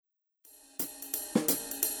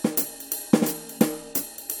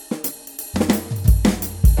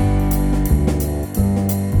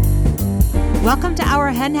Welcome to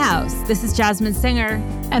Our Hen House. This is Jasmine Singer.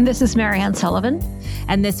 And this is Marianne Sullivan.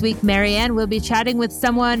 And this week, Marianne will be chatting with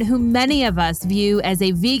someone who many of us view as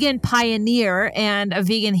a vegan pioneer and a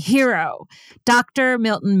vegan hero, Dr.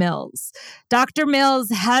 Milton Mills. Dr. Mills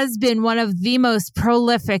has been one of the most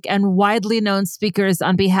prolific and widely known speakers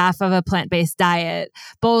on behalf of a plant-based diet,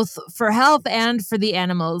 both for health and for the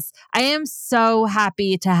animals. I am so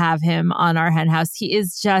happy to have him on Our Hen House. He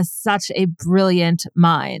is just such a brilliant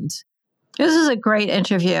mind. This is a great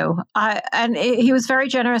interview. He was very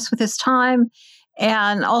generous with his time.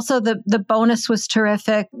 And also the bonus was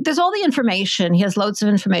terrific. There's all the information. He has loads of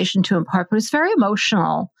information to impart, but it's very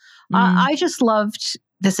emotional. I just loved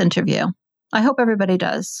this interview. I hope everybody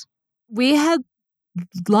does. We had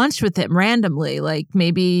lunch with him randomly, like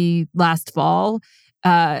maybe last fall.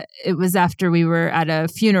 It was after we were at a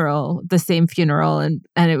funeral, the same funeral, and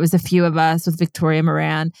it was a few of us with Victoria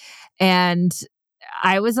Moran. And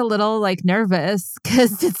I was a little nervous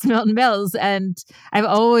because it's Milton Mills and I've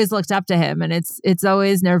always looked up to him, and it's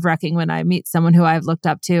always nerve-wracking when I meet someone who I've looked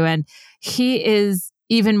up to, and he is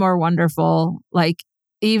even more wonderful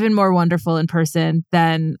in person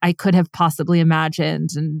than I could have possibly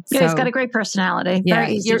imagined. And yeah, he's got a great personality. Yeah,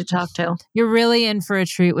 very easy to talk to. You're really in for a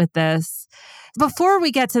treat with this. Before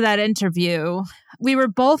we get to that interview, we were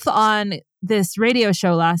both on this radio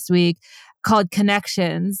show last week called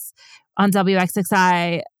Connections on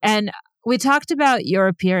WXXI. And we talked about your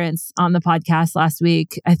appearance on the podcast last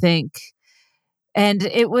week, I think. And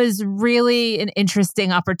it was really an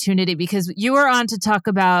interesting opportunity because you were on to talk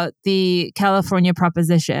about the California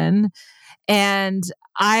proposition. And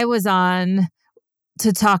I was on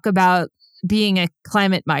to talk about being a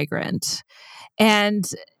climate migrant. And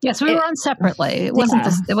yes, we were on separately.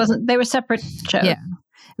 They were separate shows. Yeah.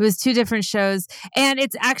 It was two different shows. And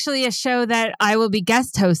it's actually a show that I will be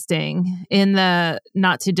guest hosting in the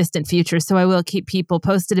not too distant future. So I will keep people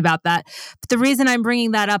posted about that. But the reason I'm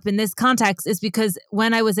bringing that up in this context is because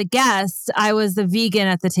when I was a guest, I was the vegan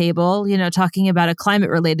at the table, talking about a climate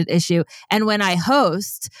related issue. And when I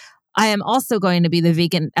host, I am also going to be the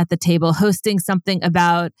vegan at the table hosting something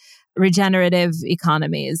about regenerative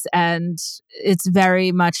economies. And it's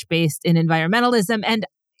very much based in environmentalism. And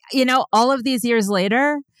all of these years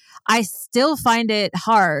later, I still find it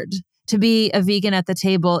hard to be a vegan at the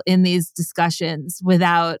table in these discussions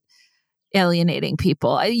without alienating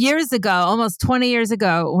people. Years ago, almost 20 years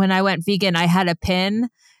ago, when I went vegan, I had a pin.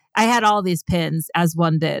 I had all these pins, as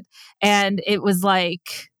one did. And it was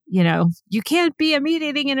like, you can't be a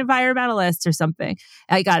meat-eating environmentalist or something.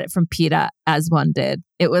 I got it from PETA, as one did.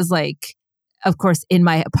 It was of course, in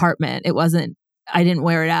my apartment. I didn't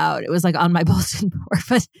wear it out. It was on my bulletin board.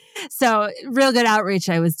 But so real good outreach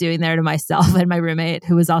I was doing there to myself and my roommate,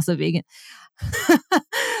 who was also vegan.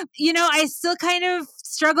 I still kind of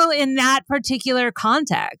struggle in that particular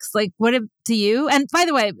context. What do you? And by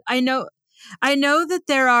the way, I know that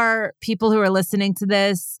there are people who are listening to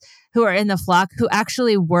this who are in the flock who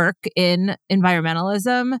actually work in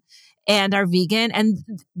environmentalism and are vegan. And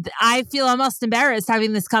I feel almost embarrassed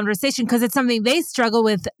having this conversation because it's something they struggle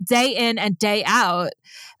with day in and day out.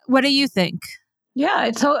 What do you think? Yeah.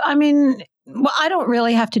 So, I don't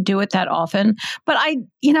really have to do it that often, but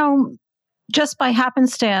just by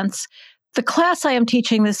happenstance, the class I am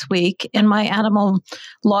teaching this week in my animal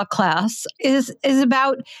law class is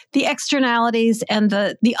about the externalities and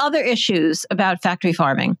the other issues about factory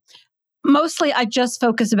farming. Mostly, I just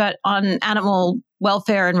focus on animal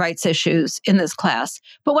welfare and rights issues in this class.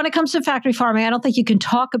 But when it comes to factory farming, I don't think you can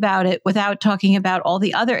talk about it without talking about all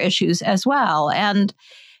the other issues as well. And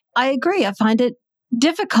I agree. I find it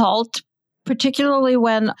difficult, particularly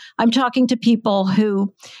when I'm talking to people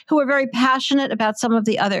who are very passionate about some of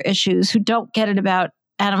the other issues, who don't get it about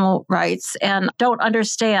animal rights and not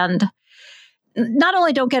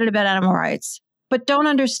only don't get it about animal rights, but don't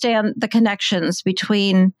understand the connections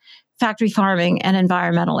between factory farming and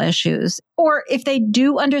environmental issues. Or if they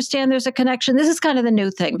do understand there's a connection, this is kind of the new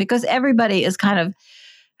thing because everybody is kind of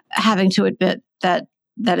having to admit that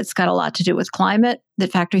it's got a lot to do with climate,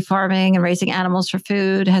 that factory farming and raising animals for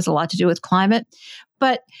food has a lot to do with climate.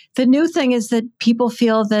 But the new thing is that people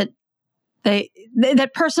feel that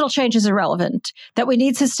that personal change is irrelevant, that we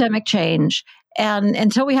need systemic change. And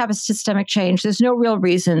until we have a systemic change, there's no real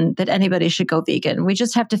reason that anybody should go vegan. We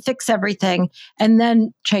just have to fix everything and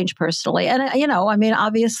then change personally. And,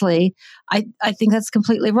 obviously, I think that's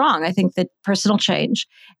completely wrong. I think that personal change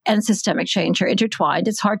and systemic change are intertwined.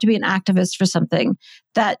 It's hard to be an activist for something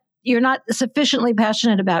that you're not sufficiently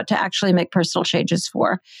passionate about to actually make personal changes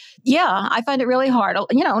for. Yeah, I find it really hard.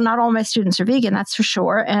 Not all my students are vegan, that's for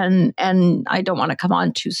sure. And I don't want to come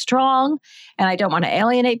on too strong, and I don't want to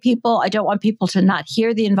alienate people. I don't want people to not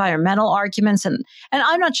hear the environmental arguments. And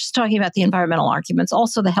I'm not just talking about the environmental arguments,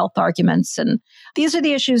 also the health arguments. And these are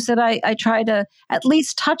the issues that I try to at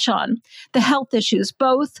least touch on. The health issues,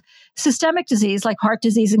 both systemic disease like heart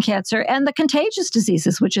disease and cancer, and the contagious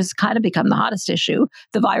diseases, which has kind of become the hottest issue,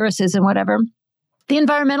 the viruses and whatever. The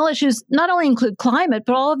environmental issues not only include climate,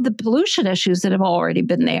 but all of the pollution issues that have already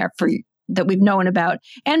been there that we've known about,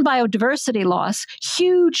 and biodiversity loss,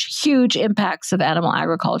 huge impacts of animal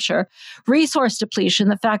agriculture, resource depletion,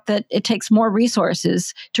 the fact that it takes more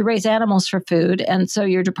resources to raise animals for food. And so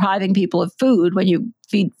you're depriving people of food when you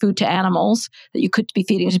feed food to animals that you could be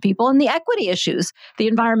feeding to people, and the equity issues, the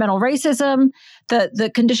environmental racism,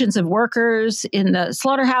 the conditions of workers in the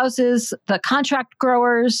slaughterhouses, the contract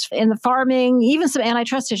growers in the farming, even some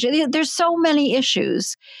antitrust issues. There's so many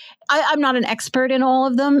issues. I'm not an expert in all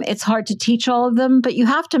of them. It's hard to teach all of them, but you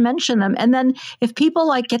have to mention them. And then if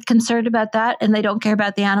people get concerned about that and they don't care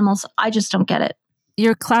about the animals, I just don't get it.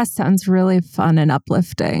 Your class sounds really fun and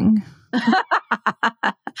uplifting.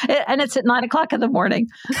 And it's at 9:00 in the morning.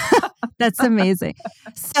 That's amazing.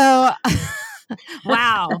 So,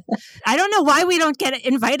 wow. I don't know why we don't get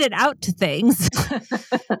invited out to things.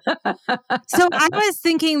 So I was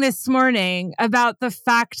thinking this morning about the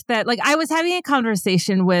fact that I was having a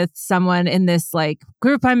conversation with someone in this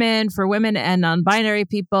group I'm in for women and non-binary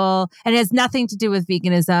people, and it has nothing to do with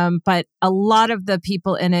veganism, but a lot of the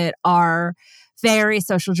people in it are very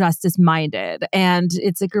social justice minded. And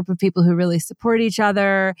it's a group of people who really support each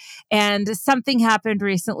other. And something happened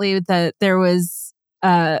recently that there was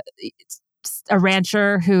a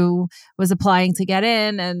rancher who was applying to get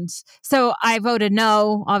in. And so I voted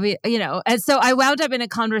no, and so I wound up in a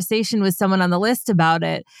conversation with someone on the list about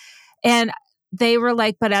it. And they were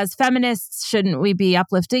like, but as feminists, shouldn't we be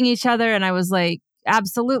uplifting each other? And I was like,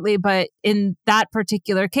 absolutely. But in that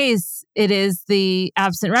particular case, it is the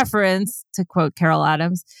absent reference, to quote Carol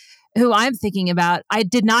Adams, who I'm thinking about. I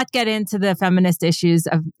did not get into the feminist issues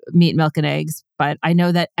of meat, milk, and eggs, but I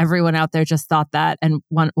know that everyone out there just thought that and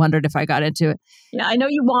wondered if I got into it. Yeah, I know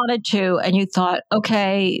you wanted to, and you thought,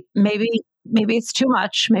 okay, maybe it's too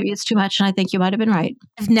much. Maybe it's too much. And I think you might have been right.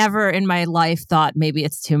 I've never in my life thought maybe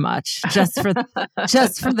it's too much, just for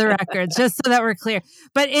the record, just so that we're clear.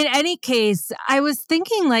 But in any case, I was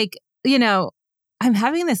thinking I'm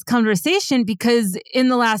having this conversation because in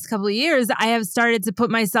the last couple of years, I have started to put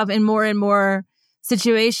myself in more and more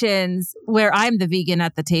situations where I'm the vegan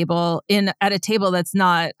at the table, at a table that's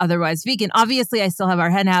not otherwise vegan. Obviously, I still have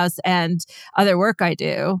our hen house and other work I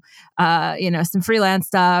do, some freelance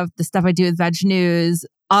stuff, the stuff I do with Veg News.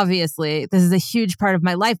 Obviously, this is a huge part of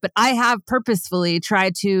my life, but I have purposefully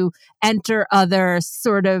tried to enter other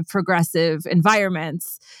sort of progressive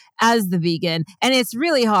environments as the vegan. And it's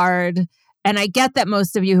really hard. And I get that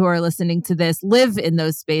most of you who are listening to this live in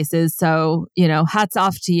those spaces. So, hats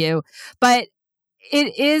off to you. But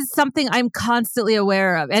it is something I'm constantly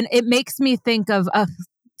aware of. And it makes me think of,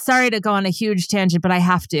 sorry to go on a huge tangent, but I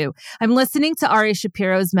have to. I'm listening to Ari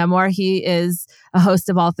Shapiro's memoir. He is a host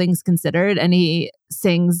of All Things Considered, and he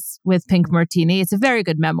sings with Pink Martini. It's a very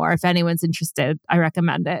good memoir. If anyone's interested, I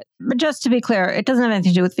recommend it. But just to be clear, it doesn't have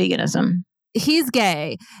anything to do with veganism. He's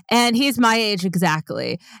gay and he's my age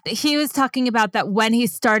exactly. He was talking about that when he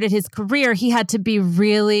started his career, he had to be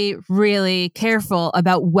really, really careful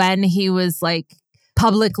about when he was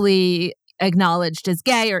publicly acknowledged as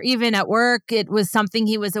gay, or even at work, it was something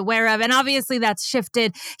he was aware of. And obviously that's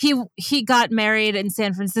shifted. He got married in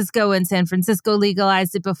San Francisco, and San Francisco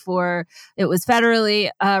legalized it before it was federally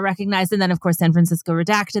recognized. And then, of course, San Francisco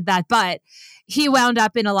redacted that. But he wound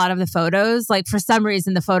up in a lot of the photos. For some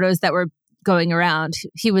reason, the photos that were going around,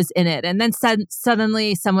 he was in it. And then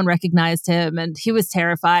suddenly someone recognized him, and he was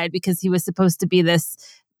terrified because he was supposed to be this,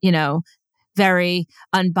 very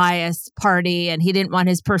unbiased party, and he didn't want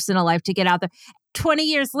his personal life to get out there. 20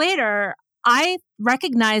 years later, I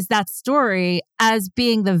recognize that story as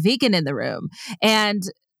being the vegan in the room. And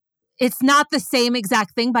it's not the same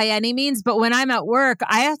exact thing by any means, but when I'm at work,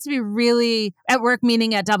 I have to be really, at work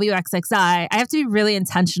meaning at WXXI, I have to be really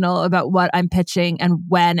intentional about what I'm pitching and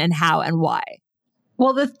when and how and why.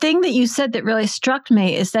 Well, the thing that you said that really struck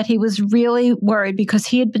me is that he was really worried because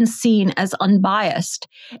he had been seen as unbiased.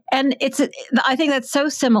 And I think that's so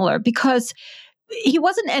similar because he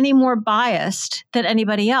wasn't any more biased than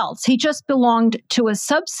anybody else. He just belonged to a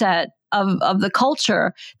subset of the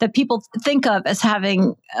culture that people think of as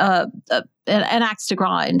having an axe to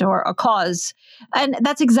grind or a cause. And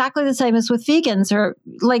that's exactly the same as with vegans, or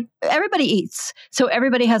like everybody eats. So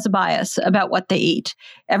everybody has a bias about what they eat.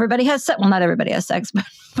 Everybody has sex. Well, not everybody has sex,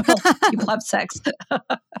 but people have sex.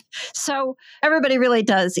 So everybody really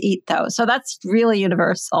does eat, though. So that's really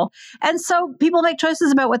universal. And so people make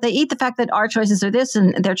choices about what they eat. The fact that our choices are this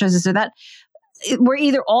and their choices are that, we're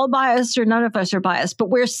either all biased or none of us are biased, but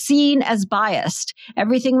we're seen as biased.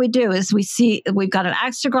 Everything we do is we've got an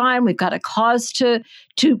axe to grind, we've got a cause to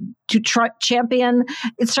champion.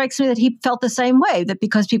 It strikes me that he felt the same way, that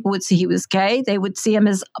because people would see he was gay, they would see him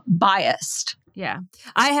as biased. Yeah.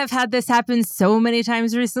 I have had this happen so many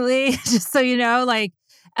times recently, just so you know, like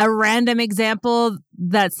a random example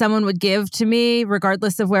that someone would give to me,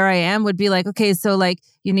 regardless of where I am, would be like, okay, so like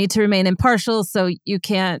you need to remain impartial, so you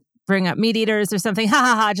can't bring up meat eaters or something. Ha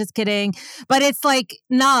ha ha, just kidding. But it's like,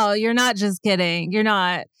 no, you're not just kidding. You're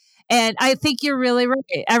not. And I think you're really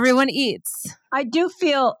right. Everyone eats. I do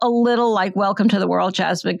feel a little like welcome to the world,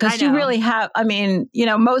 Jasmine, because you really have, I mean, you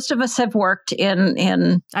know, most of us have worked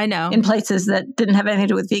in places that didn't have anything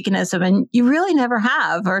to do with veganism, and you really never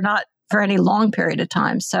have, or not for any long period of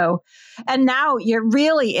time. So, and now you're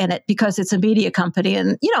really in it because it's a media company,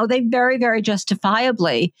 and, you know, they very, very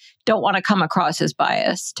justifiably don't want to come across as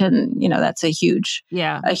biased. And, you know, that's a huge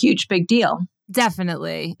big deal.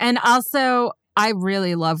 Definitely. And also, I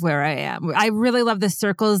really love where I am. I really love the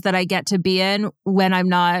circles that I get to be in when I'm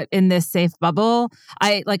not in this safe bubble.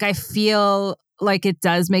 I feel like it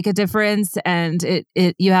does make a difference, and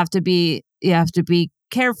you have to be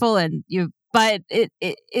careful, but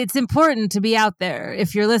it's important to be out there.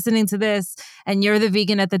 If you're listening to this and you're the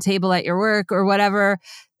vegan at the table at your work or whatever,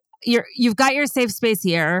 you've got your safe space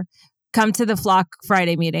here. Come to the Flock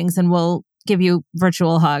Friday meetings and we'll give you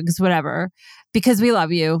virtual hugs, whatever, because we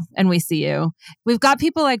love you and we see you. We've got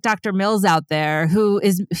people like Dr. Mills out there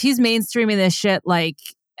he's mainstreaming this shit like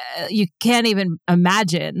you can't even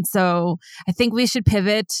imagine. So I think we should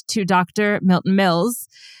pivot to Dr. Milton Mills.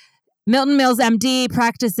 Milton Mills, MD,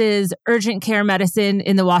 practices urgent care medicine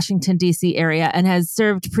in the Washington, D.C. area and has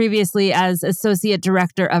served previously as Associate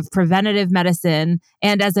Director of Preventative Medicine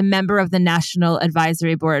and as a member of the National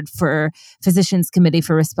Advisory Board for Physicians Committee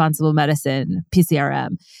for Responsible Medicine,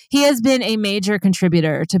 PCRM. He has been a major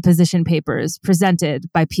contributor to position papers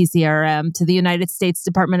presented by PCRM to the United States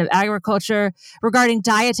Department of Agriculture regarding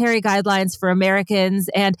dietary guidelines for Americans,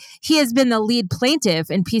 and he has been the lead plaintiff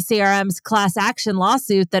in PCRM's class action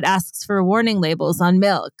lawsuit that asks for warning labels on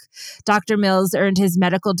milk. Dr. Mills earned his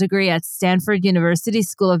medical degree at Stanford University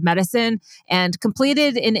School of Medicine and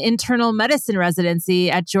completed an internal medicine residency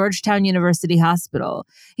at Georgetown University Hospital.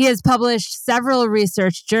 He has published several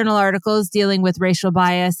research journal articles dealing with racial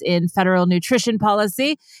bias in federal nutrition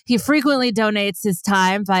policy. He frequently donates his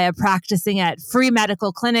time via practicing at free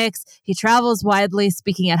medical clinics. He travels widely,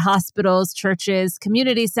 speaking at hospitals, churches,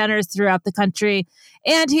 community centers throughout the country.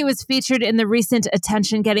 And he was featured in the recent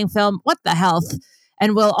attention-getting film, What the Health,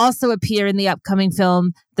 and will also appear in the upcoming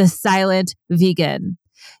film, The Silent Vegan.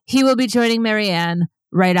 He will be joining Marianne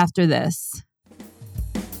right after this.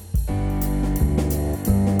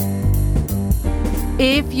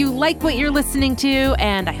 If you like what you're listening to,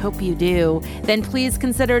 and I hope you do, then please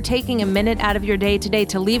consider taking a minute out of your day today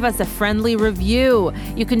to leave us a friendly review.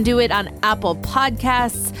 You can do it on Apple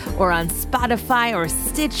Podcasts or on Spotify or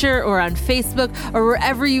Stitcher or on Facebook or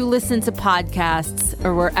wherever you listen to podcasts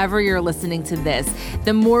or wherever you're listening to this.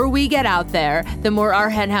 The more we get out there, the more our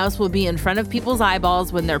henhouse will be in front of people's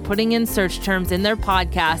eyeballs when they're putting in search terms in their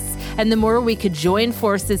podcasts, and the more we could join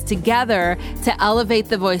forces together to elevate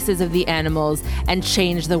the voices of the animals and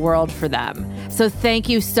change the world for them. So thank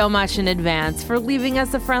you so much in advance for leaving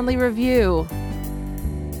us a friendly review.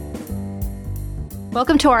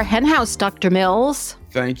 Welcome to our henhouse, Dr. Mills.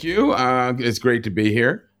 Thank you. It's great to be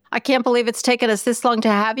here. I can't believe it's taken us this long to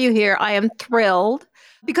have you here. I am thrilled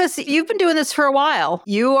because you've been doing this for a while.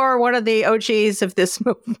 You are one of the OGs of this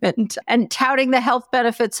movement and touting the health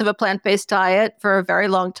benefits of a plant-based diet for a very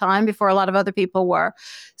long time before a lot of other people were.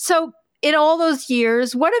 So in all those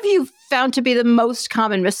years, what have you found to be the most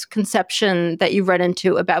common misconception that you've run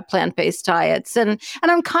into about plant-based diets? And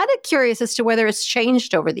I'm kind of curious as to whether it's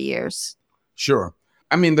changed over the years. Sure.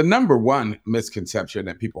 I mean, the number one misconception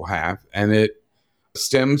that people have, and it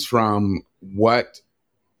stems from what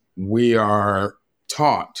we are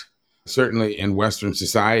taught, certainly in Western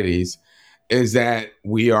societies, is that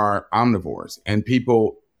we are omnivores. And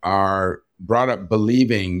people are brought up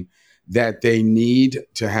believing that they need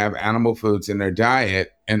to have animal foods in their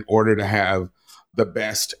diet in order to have the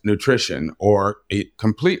best nutrition or a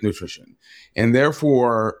complete nutrition. And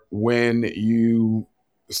therefore, when you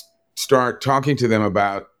start talking to them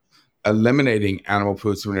about eliminating animal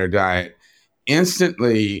foods from their diet,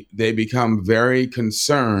 instantly they become very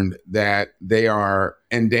concerned that they are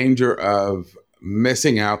in danger of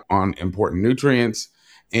missing out on important nutrients.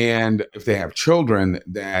 And if they have children,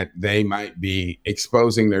 that they might be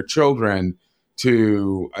exposing their children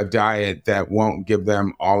to a diet that won't give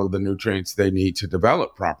them all of the nutrients they need to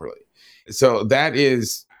develop properly. So that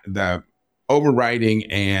is the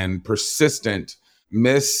overriding and persistent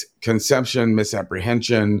misconception,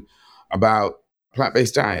 misapprehension about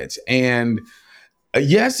plant-based diets. And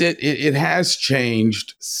yes, it has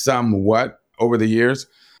changed somewhat over the years.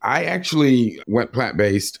 I actually went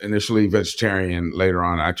plant-based, initially vegetarian. Later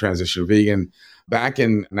on, I transitioned vegan back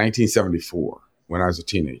in 1974 when I was a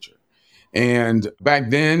teenager. And back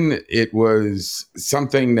then, it was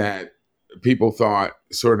something that people thought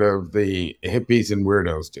sort of the hippies and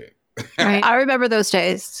weirdos did. Right. I remember those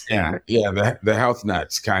days. Yeah, the health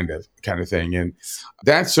nuts kind of thing. And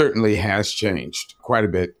that certainly has changed quite a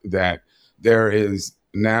bit, that there is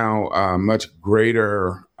now a much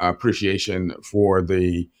greater appreciation for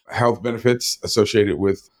the health benefits associated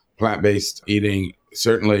with plant-based eating,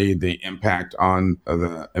 certainly the impact on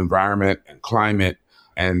the environment and climate.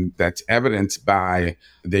 And that's evidenced by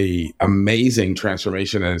the amazing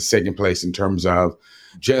transformation that has taken place in terms of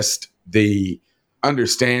just the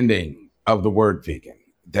understanding of the word vegan,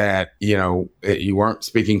 that, you weren't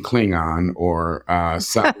speaking Klingon or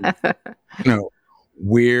some,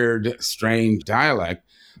 weird, strange dialect.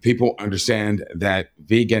 People understand that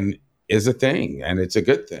vegan is a thing and it's a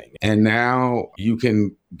good thing. And now you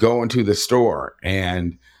can go into the store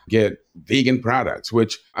and get vegan products,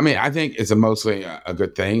 which, I think is mostly a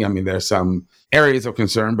good thing. There's some areas of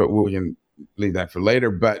concern, but we can leave that for later.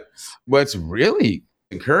 But what's really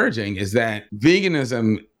encouraging is that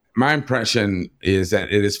veganism, my impression is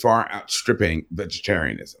that it is far outstripping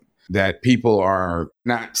vegetarianism, that people are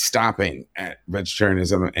not stopping at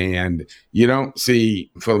vegetarianism, and you don't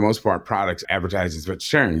see, for the most part, products advertised as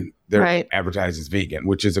vegetarian. They're advertised as vegan,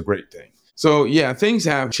 which is a great thing. So yeah, things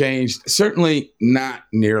have changed, certainly not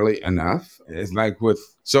nearly enough. It's like with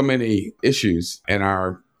so many issues in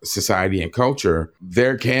our society and culture,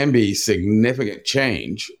 there can be significant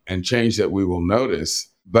change and change that we will notice,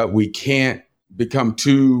 but we can't become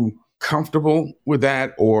too comfortable with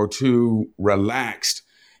that or too relaxed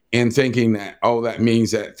in thinking that, that means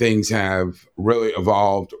that things have really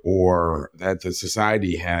evolved or that the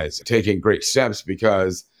society has taken great steps,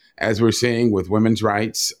 because as we're seeing with women's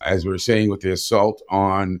rights, as we're seeing with the assault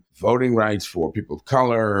on voting rights for people of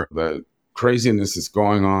color, the craziness that's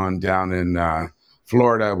going on down in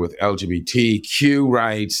Florida with LGBTQ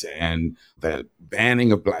rights and the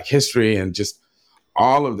banning of Black history and just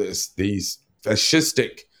all of this, these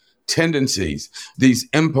fascistic tendencies, these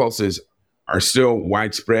impulses are still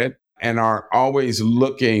widespread and are always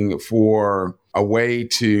looking for a way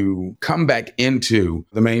to come back into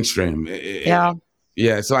the mainstream.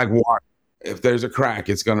 Yeah, it's like water. If there's a crack,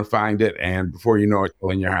 it's going to find it. And before you know it,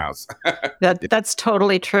 it's in your house. That's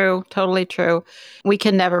totally true. Totally true. We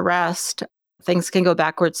can never rest. Things can go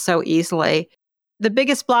backwards so easily. The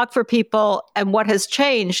biggest block for people and what has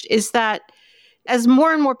changed is that as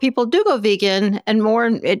more and more people do go vegan and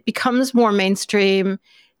it becomes more mainstream,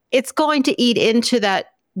 it's going to eat into that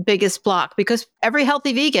biggest block, because every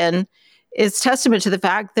healthy vegan is testament to the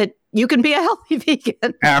fact that you can be a healthy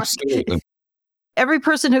vegan. Absolutely. Every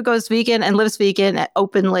person who goes vegan and lives vegan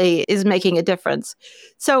openly is making a difference.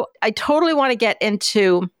 So I totally want to get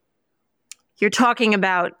into, you're talking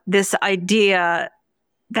about this idea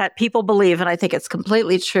that people believe, and I think it's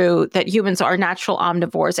completely true, that humans are natural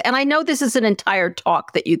omnivores. And I know this is an entire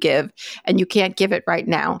talk that you give, and you can't give it right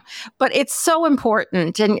now, but it's so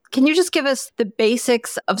important. And can you just give us the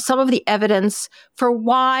basics of some of the evidence for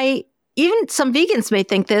why even some vegans may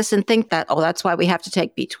think this and think that, that's why we have to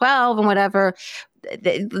take B12 and whatever,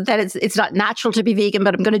 that it's not natural to be vegan,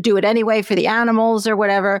 but I'm going to do it anyway for the animals or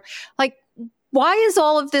whatever. Like, why is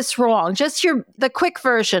all of this wrong? Just the quick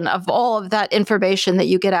version of all of that information that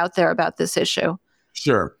you get out there about this issue.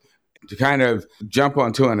 Sure. To kind of jump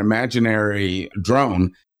onto an imaginary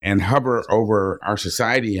drone and hover over our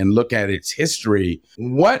society and look at its history,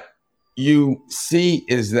 what you see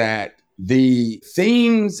is that the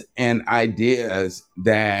themes and ideas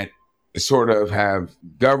that sort of have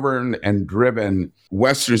governed and driven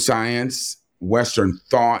Western science, Western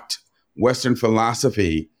thought, Western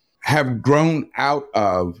philosophy have grown out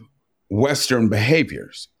of Western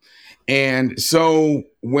behaviors. And so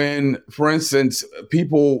when, for instance,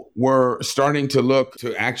 people were starting to look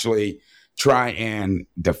to actually try and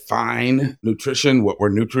define nutrition, what were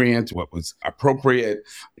nutrients, what was appropriate.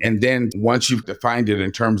 And then once you've defined it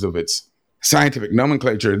in terms of its scientific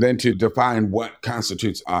nomenclature, then to define what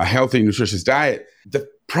constitutes a healthy, nutritious diet. The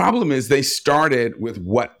problem is they started with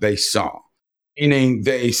what they saw, meaning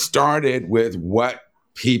they started with what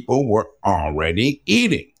people were already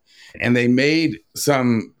eating. And they made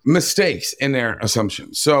some mistakes in their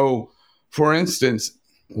assumptions. So, for instance,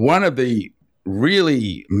 one of the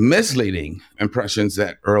really misleading impressions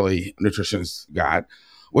that early nutritionists got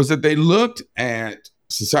was that they looked at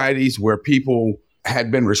societies where people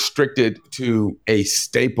had been restricted to a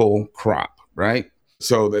staple crop, right?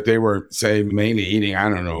 So that they were, say, mainly eating, I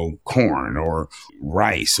don't know, corn or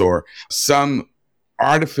rice or some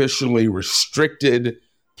artificially restricted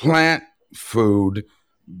plant food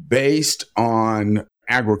based on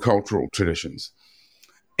agricultural traditions.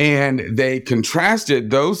 And they contrasted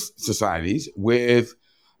those societies with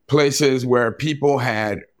places where people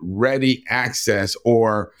had ready access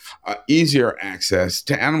or easier access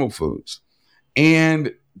to animal foods.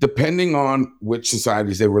 And depending on which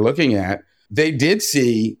societies they were looking at, they did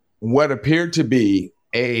see what appeared to be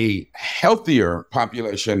a healthier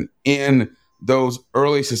population in those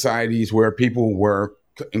early societies where people were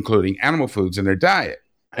including animal foods in their diet.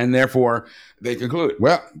 And therefore, they concluded,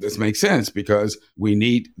 well, this makes sense because we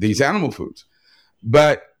need these animal foods.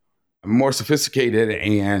 But more sophisticated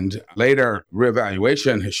and later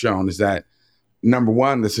reevaluation has shown is that, number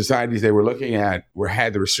one, the societies they were looking at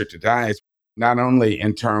had the restricted diets, not only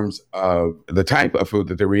in terms of the type of food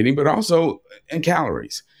that they were eating, but also in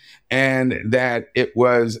calories. And that it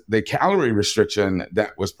was the calorie restriction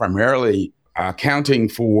that was primarily accounting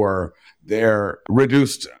for their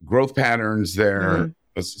reduced growth patterns, their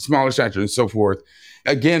smaller stature and so forth.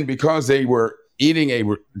 Again, because they were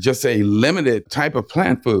eating just a limited type of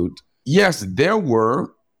plant food. Yes, there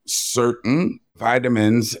were certain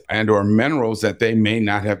vitamins and or minerals that they may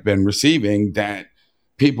not have been receiving that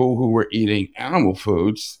people who were eating animal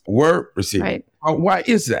foods were receiving. Right. Why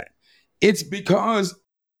is that? It's because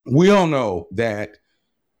we all know that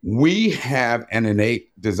we have an innate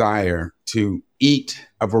desire to eat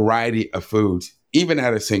a variety of foods, even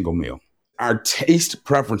at a single meal. Our taste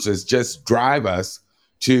preferences just drive us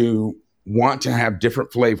to want to have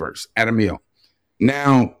different flavors at a meal.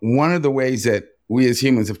 Now, one of the ways that we as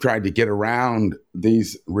humans have tried to get around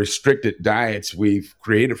these restricted diets we've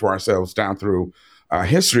created for ourselves down through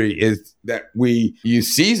history is that we use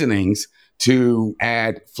seasonings to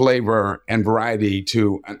add flavor and variety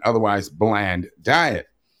to an otherwise bland diet.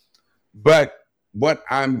 But what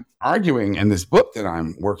I'm arguing in this book that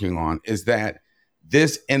I'm working on is that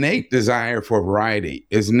this innate desire for variety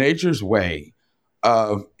is nature's way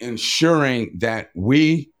of ensuring that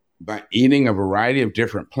we, by eating a variety of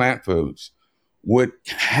different plant foods, would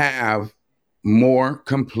have more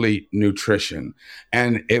complete nutrition.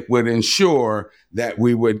 And it would ensure that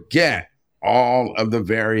we would get all of the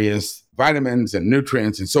various vitamins and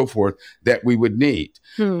nutrients and so forth that we would need.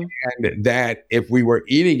 And that if we were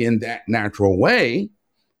eating in that natural way,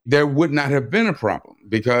 there would not have been a problem.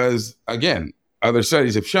 Because again, other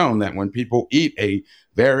studies have shown that when people eat a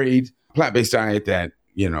varied plant-based diet that,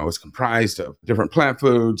 is comprised of different plant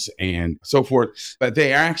foods and so forth, but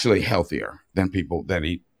they are actually healthier than people that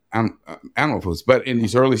eat animal foods. But in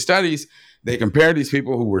these early studies, they compared these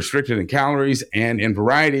people who were restricted in calories and in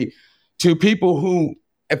variety to people who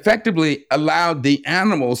effectively allowed the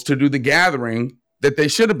animals to do the gathering that they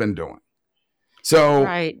should have been doing. So,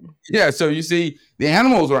 so you see, the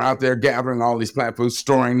animals are out there gathering all these plant foods,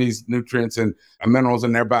 storing these nutrients and minerals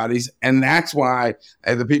in their bodies. And that's why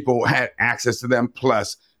the people had access to them,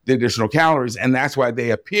 plus the additional calories. And that's why they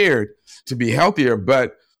appeared to be healthier.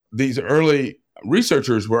 But these early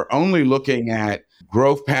researchers were only looking at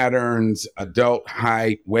growth patterns, adult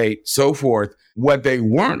height, weight, so forth. What they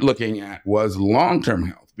weren't looking at was long-term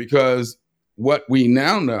health, because what we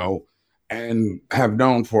now know and have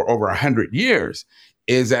known for over 100 years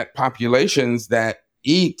is that populations that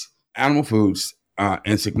eat animal foods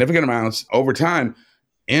in significant amounts over time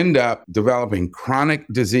end up developing chronic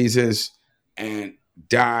diseases and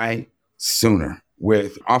die sooner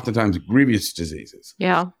with oftentimes grievous diseases.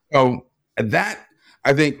 Yeah. So that,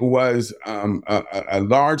 I think, was a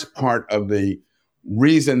large part of the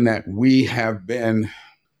reason that we have been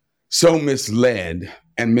so misled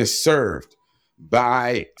and misserved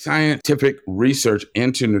by scientific research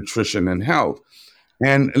into nutrition and health.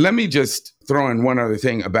 And let me just throw in one other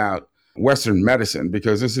thing about Western medicine,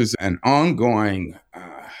 because this is an ongoing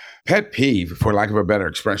pet peeve, for lack of a better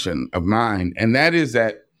expression, of mine. And that is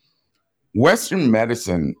that Western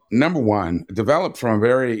medicine, number one, developed from a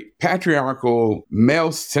very patriarchal,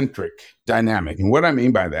 male-centric dynamic. And what I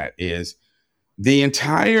mean by that is the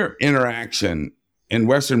entire interaction in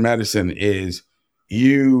Western medicine is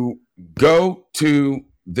you go to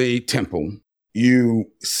the temple, you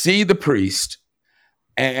see the priest,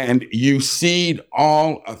 and you cede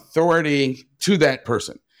all authority to that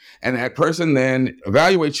person. And that person then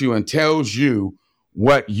evaluates you and tells you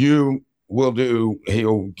what you will do.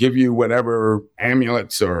 He'll give you whatever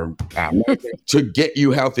amulets or to get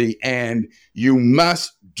you healthy, and you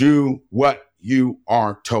must do what you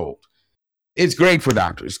are told. It's great for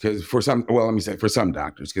doctors because for some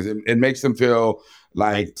doctors, because it makes them feel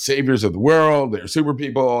like saviors of the world. They're super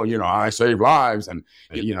people, I save lives and,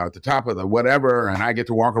 at the top of the whatever, and I get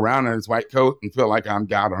to walk around in this white coat and feel like I'm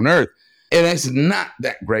God on earth. And it's not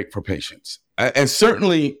that great for patients, and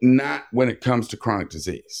certainly not when it comes to chronic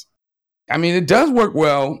disease. I mean, it does work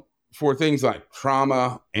well for things like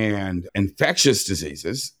trauma and infectious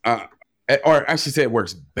diseases, or I should say it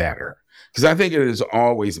works better, because I think it is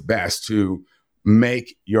always best to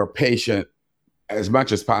make your patient as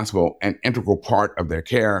much as possible an integral part of their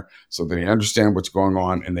care so that they understand what's going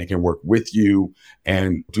on and they can work with you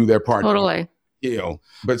and do their part. Totally.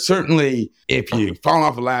 But certainly if you fall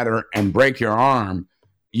off a ladder and break your arm,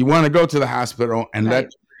 you want to go to the hospital and let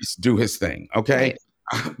the priest do his thing. Okay.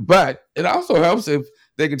 Right. But it also helps if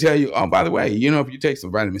they can tell you, oh, by the way, if you take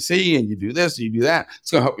some vitamin C and you do this, you do that, it's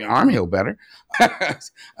going to help your arm heal better.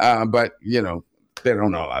 But, they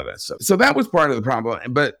don't know a lot of that stuff. So that was part of the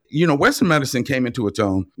problem. But, Western medicine came into its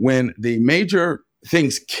own when the major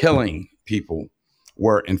things killing people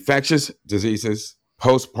were infectious diseases,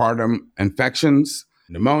 postpartum infections,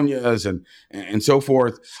 pneumonias, and so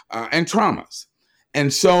forth, and traumas.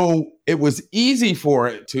 And so it was easy for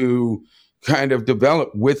it to kind of develop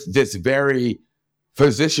with this very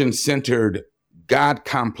physician-centered God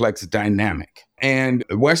complex dynamic. And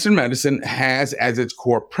Western medicine has as its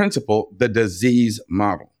core principle the disease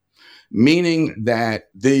model, meaning that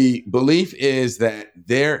the belief is that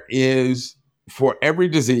there is, for every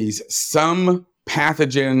disease, some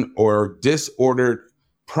pathogen or disordered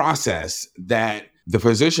process that the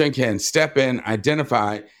physician can step in,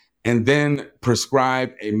 identify, and then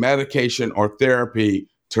prescribe a medication or therapy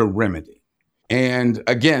to remedy. And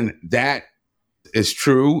again, that is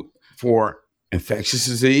true for infectious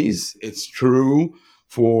disease. It's true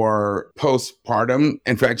for postpartum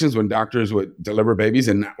infections when doctors would deliver babies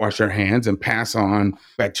and not wash their hands and pass on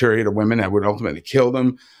bacteria to women that would ultimately kill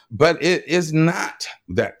them. But it is not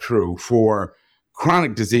that true for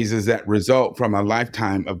chronic diseases that result from a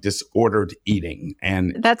lifetime of disordered eating.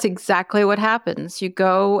 And that's exactly what happens. You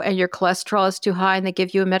go and your cholesterol is too high and they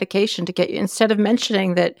give you a medication to get you, instead of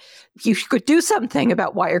mentioning that you could do something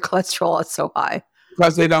about why your cholesterol is so high.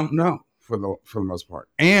 Because they don't know. For the most part.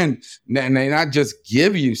 And they not just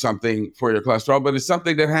give you something for your cholesterol, but it's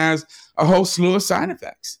something that has a whole slew of side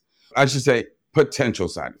effects. I should say potential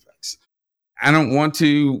side effects. I don't want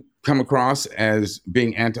to come across as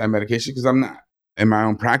being anti-medication because I'm not. In my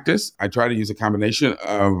own practice, I try to use a combination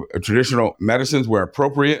of traditional medicines where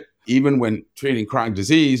appropriate, even when treating chronic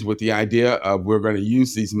disease, with the idea of we're going to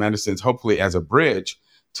use these medicines hopefully as a bridge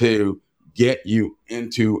to get you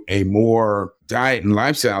into a more diet and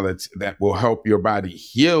lifestyle that will help your body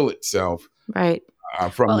heal itself. Right.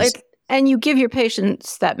 And you give your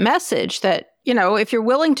patients that message that, if you're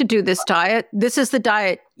willing to do this diet, this is the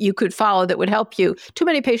diet you could follow that would help you. Too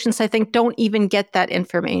many patients, I think, don't even get that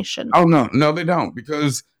information. Oh, no, they don't,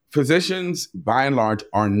 because physicians, by and large,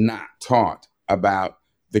 are not taught about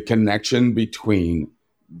the connection between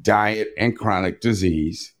diet and chronic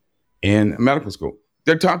disease in medical school.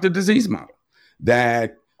 They're taught the disease model,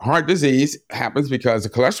 that heart disease happens because the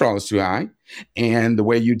cholesterol is too high. And the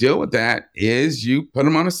way you deal with that is you put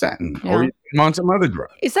them on a statin or you put them on some other drug.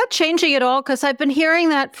 Is that changing at all? Because I've been hearing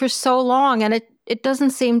that for so long and it doesn't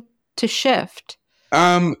seem to shift.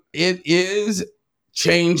 It is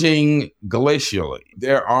changing glacially.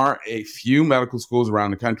 There are a few medical schools around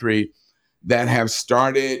the country that have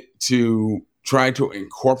started to try to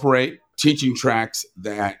incorporate teaching tracks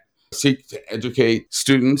that seek to educate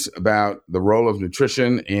students about the role of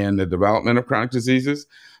nutrition in the development of chronic diseases.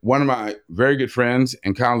 One of my very good friends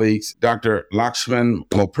and colleagues, Dr. Lakshman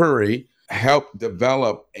Mopuri, helped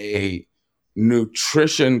develop a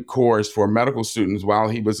nutrition course for medical students while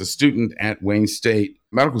he was a student at Wayne State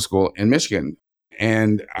Medical School in Michigan.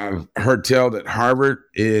 And I've heard tell that Harvard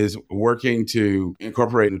is working to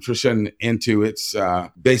incorporate nutrition into its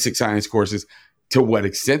basic science courses. To what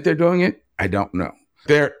extent they're doing it, I don't know.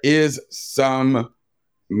 There is some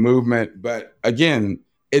movement, but again,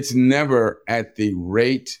 it's never at the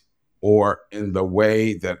rate or in the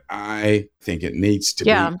way that I think it needs to be.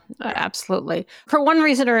 Yeah, absolutely. For one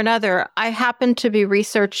reason or another, I happened to be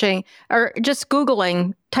researching or just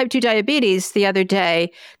Googling type 2 diabetes the other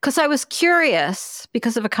day because I was curious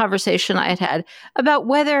because of a conversation I had had about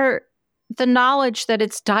whether the knowledge that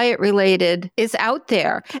it's diet related is out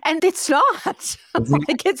there. And it's not.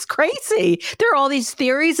 Like, it's crazy. There are all these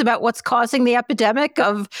theories about what's causing the epidemic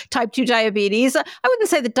of type 2 diabetes. I wouldn't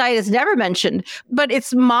say that diet is never mentioned, but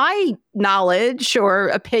it's my knowledge or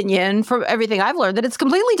opinion from everything I've learned that it's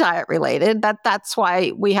completely diet related. That's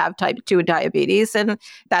why we have type 2 diabetes. And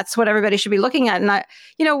that's what everybody should be looking at.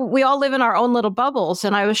 And we all live in our own little bubbles.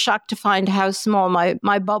 And I was shocked to find how small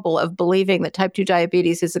my bubble of believing that type 2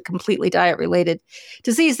 diabetes is a completely diet related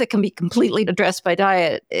disease that can be completely addressed by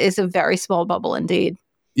diet is a very small bubble indeed.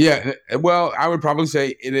 Yeah, well, I would probably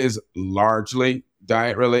say it is largely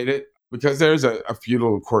diet related because there's a few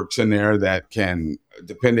little quirks in there that can,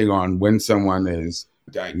 depending on when someone is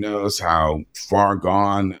diagnosed, how far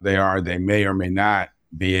gone they are, they may or may not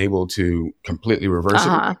be able to completely reverse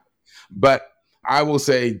it. But I will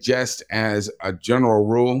say, just as a general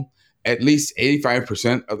rule, at least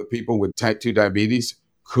 85% of the people with type 2 diabetes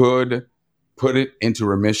could put it into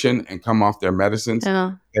remission and come off their medicines.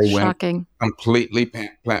 Yeah, they shocking. Went completely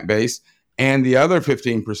plant-based. And the other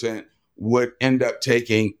 15% would end up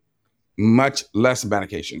taking much less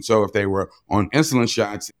medication. So if they were on insulin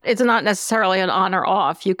shots, it's not necessarily an on or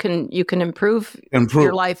off. You can improve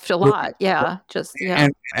your life a lot. Yeah.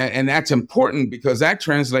 And that's important because that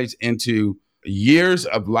translates into years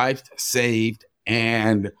of life saved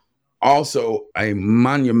and also a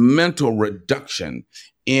monumental reduction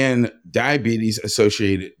in diabetes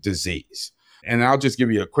associated disease. And I'll just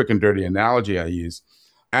give you a quick and dirty analogy I use.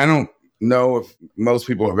 I don't know if most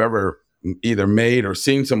people have ever either made or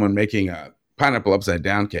seen someone making a pineapple upside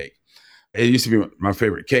down cake. It used to be my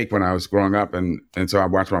favorite cake when I was growing up. And so I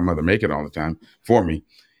watched my mother make it all the time for me.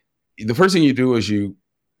 The first thing you do is you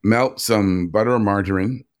melt some butter or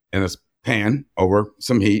margarine in a pan over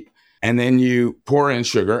some heat. And then you pour in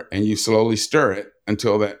sugar and you slowly stir it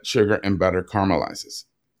until that sugar and butter caramelizes.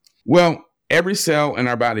 Well, every cell in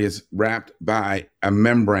our body is wrapped by a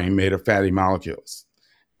membrane made of fatty molecules.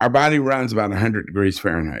 Our body runs about 100 degrees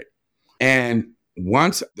Fahrenheit. And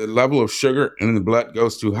once the level of sugar in the blood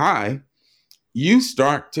goes too high, you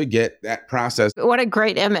start to get that process. What a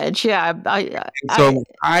great image. Yeah. So the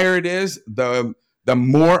higher it is, the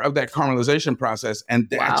more of that caramelization process, and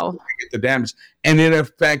that's where you get the damage. And it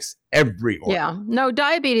affects every organ. Yeah. No,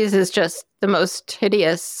 diabetes is just the most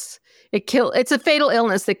hideous. It's a fatal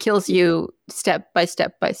illness that kills you step by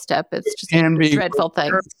step by step. It's just a dreadful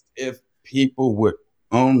thing. If people would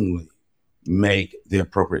only make the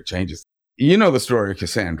appropriate changes. You know the story of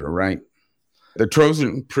Cassandra, right? The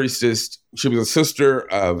Trojan priestess, she was a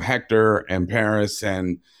sister of Hector and Paris,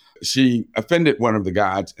 and she offended one of the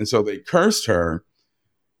gods. And so they cursed her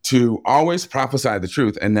to always prophesy the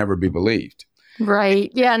truth and never be believed.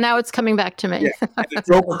 Right. Yeah. Now it's coming back to me. Yeah. And it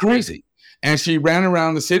drove her crazy. And she ran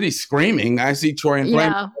around the city screaming, "I see Troy and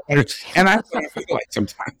flame." Yeah. And I feel like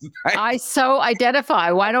sometimes. Right? I so identify.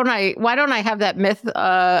 Why don't I have that myth?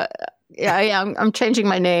 I'm changing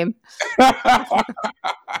my name.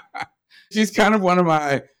 She's kind of one of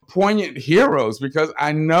my poignant heroes because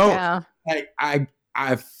I know,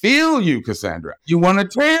 I feel you, Cassandra. You want to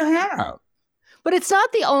tear your hair out. But it's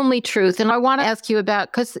not the only truth. And I want to ask you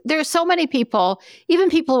about, because there's so many people, even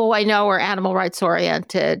people who I know are animal rights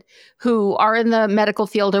oriented, who are in the medical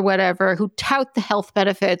field or whatever, who tout the health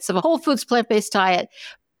benefits of a whole foods plant-based diet,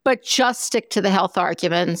 but just stick to the health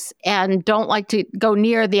arguments and don't like to go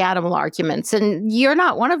near the animal arguments. And you're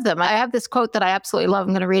not one of them. I have this quote that I absolutely love.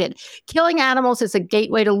 I'm going to read it. "Killing animals is a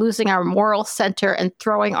gateway to losing our moral center and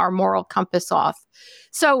throwing our moral compass off."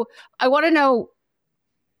 So I want to know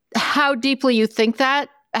how deeply you think that,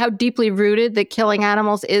 how deeply rooted that killing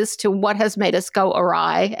animals is to what has made us go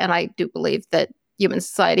awry. And I do believe that human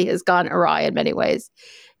society has gone awry in many ways.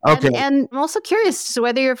 Okay. And I'm also curious as to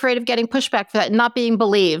whether you're afraid of getting pushback for that and not being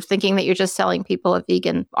believed, thinking that you're just selling people a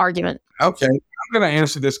vegan argument. Okay. I'm going to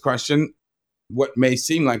answer this question what may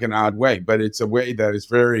seem like an odd way, but it's a way that is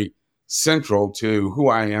very central to who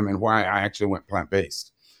I am and why I actually went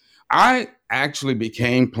plant-based. I actually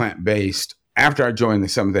became plant-based after I joined the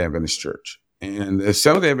Seventh-day Adventist Church. And the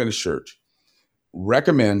Seventh-day Adventist Church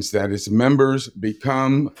recommends that its members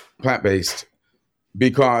become plant-based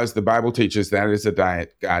because the Bible teaches that is a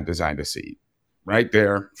diet God designed us to eat. Right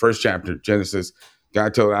there, first chapter, Genesis,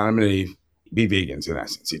 God told Adam and Eve, be vegans in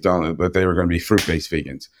essence. He told them, but they were going to be fruit-based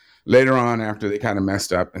vegans. Later on, after they kind of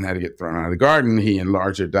messed up and had to get thrown out of the garden, he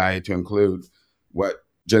enlarged their diet to include what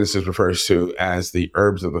Genesis refers to as the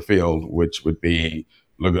herbs of the field, which would be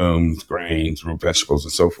legumes, grains, root vegetables,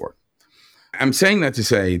 and so forth. I'm saying that to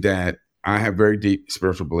say that I have very deep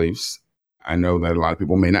spiritual beliefs. I know that a lot of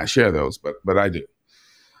people may not share those, but I do.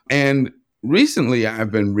 And recently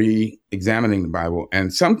I've been re-examining the Bible,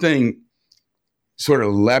 and something sort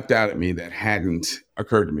of leapt out at me that hadn't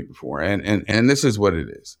occurred to me before. And this is what it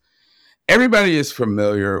is. Everybody is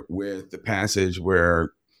familiar with the passage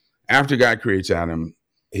where after God creates Adam,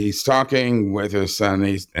 he's talking with his son,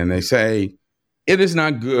 and they say, "It is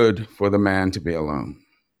not good for the man to be alone."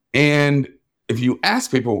 And if you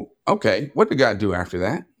ask people, okay, what did God do after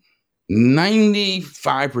that?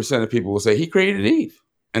 95% of people will say he created Eve.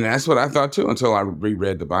 And that's what I thought too until I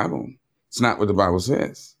reread the Bible. It's not what the Bible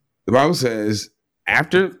says. The Bible says,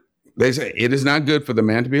 after they say it is not good for the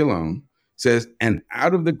man to be alone, it says, and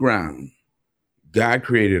out of the ground, God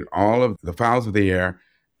created all of the fowls of the air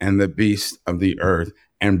and the beasts of the earth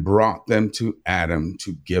and brought them to Adam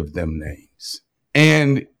to give them names.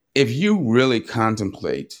 And if you really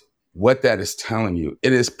contemplate what that is telling you,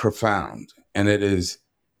 it is profound and it is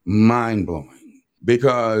mind-blowing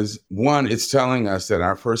because, one, it's telling us that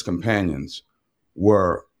our first companions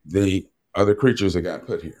were the other creatures that God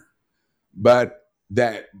put here, but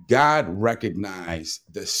that God recognized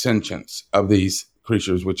the sentience of these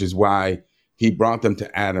creatures, which is why he brought them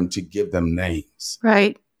to Adam to give them names.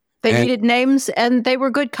 Right. They needed names and they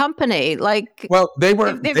were good company. Like, well, they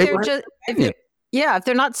were. If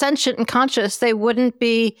they're not sentient and conscious, they wouldn't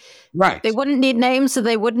be right. They wouldn't need names, so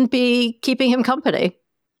they wouldn't be keeping him company.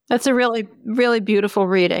 That's a really, really beautiful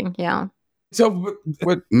reading. Yeah. So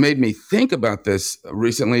what made me think about this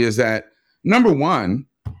recently is that, number one,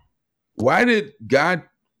 why did God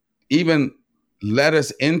even let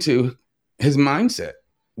us into his mindset?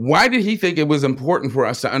 Why did he think it was important for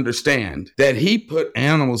us to understand that he put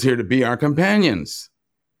animals here to be our companions?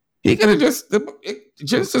 He could have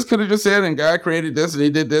Genesis could have just said, and God created this, and he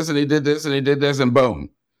did this, and he did this, and he did this, and boom.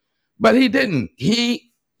 But he didn't.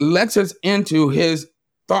 He lets us into his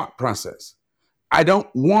thought process. I don't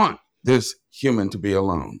want this human to be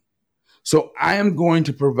alone. So I am going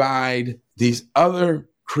to provide these other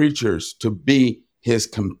creatures to be his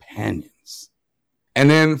companions. And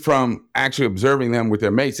then from actually observing them with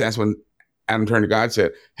their mates, that's when Adam turned to God and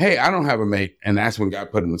said, hey, I don't have a mate. And that's when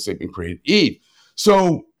God put him to sleep and created Eve.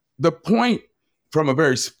 So the point from a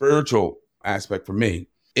very spiritual aspect for me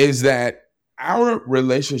is that our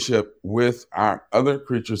relationship with our other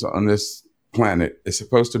creatures on this planet is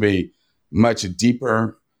supposed to be much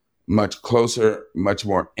deeper, much closer, much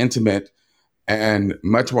more intimate, and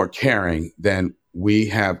much more caring than we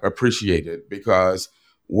have appreciated, because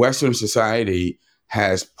Western society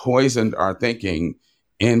has poisoned our thinking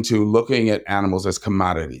into looking at animals as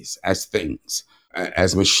commodities, as things,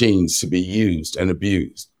 as machines to be used and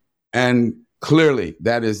abused. And clearly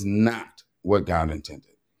that is not what God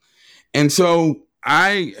intended. And so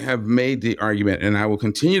I have made the argument, and I will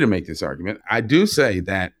continue to make this argument. I do say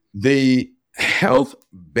that the health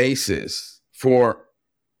basis for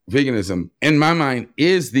veganism, in my mind,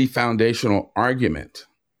 is the foundational argument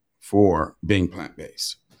for being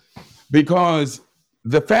plant-based. Because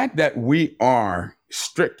the fact that we are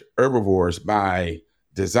strict herbivores by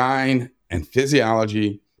design and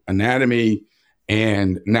physiology, anatomy,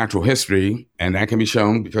 and natural history, and that can be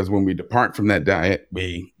shown because when we depart from that diet,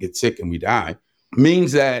 we get sick and we die,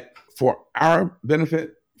 means that for our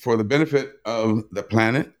benefit, for the benefit of the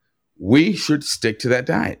planet, we should stick to that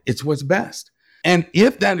diet. It's what's best. And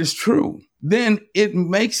if that is true, then it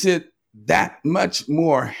makes it that much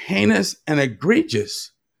more heinous and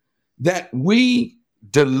egregious that we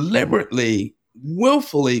deliberately,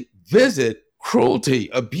 willfully visit cruelty,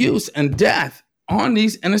 abuse, and death on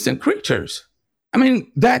these innocent creatures. I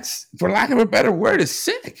mean, that's, for lack of a better word, is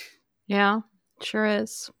sick. Yeah, sure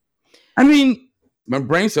is. I mean, my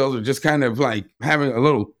brain cells are just kind of like having a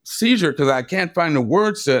little seizure because I can't find the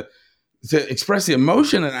words to express the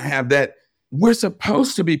emotion that I have, that we're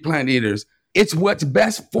supposed to be plant eaters. It's what's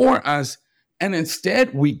best for us. And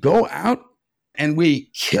instead we go out and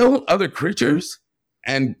we kill other creatures.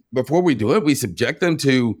 And before we do it, we subject them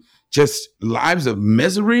to just lives of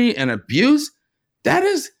misery and abuse. That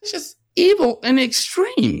is just evil and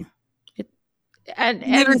extreme. And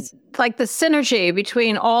it's like the synergy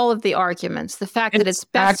between all of the arguments, the fact that it's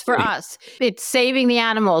best for us, it's saving the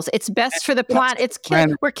animals, it's best for the planet,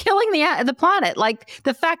 we're killing the planet. Like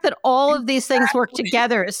the fact that all of these things work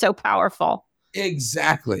together is so powerful.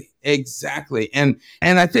 Exactly. And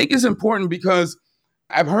I think it's important because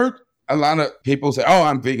I've heard a lot of people say, oh,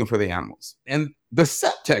 I'm vegan for the animals. And the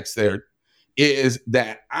subtext there is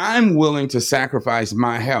that I'm willing to sacrifice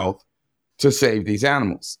my health to save these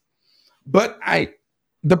animals. But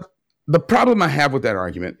the problem I have with that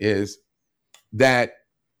argument is that,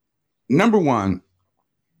 number one,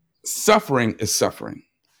 suffering is suffering.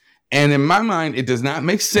 And in my mind, it does not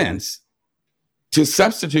make sense to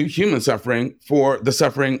substitute human suffering for the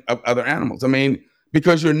suffering of other animals. I mean,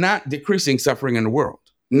 because you're not decreasing suffering in the world.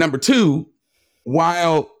 Number two,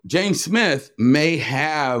 while James Smith may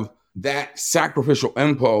have that sacrificial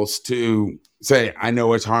impulse to say, I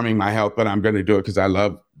know it's harming my health, but I'm going to do it because I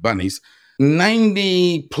love bunnies,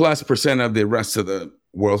 90+% of the rest of the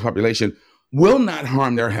world's population will not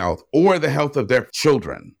harm their health or the health of their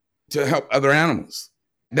children to help other animals.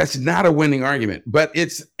 That's not a winning argument, but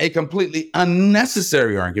it's a completely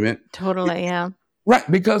unnecessary argument. Totally, yeah. Right,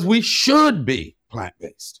 because we should be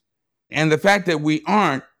plant-based. And the fact that we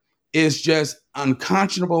aren't is just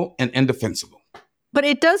unconscionable and indefensible. But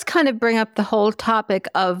it does kind of bring up the whole topic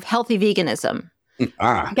of healthy veganism.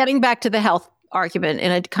 Getting back to the health argument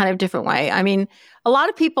in a kind of different way. I mean, a lot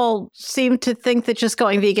of people seem to think that just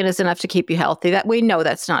going vegan is enough to keep you healthy. That we know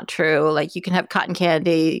that's not true. Like you can have cotton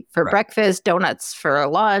candy for breakfast, donuts for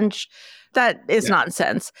lunch. That is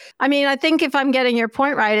nonsense. I mean, I think if I'm getting your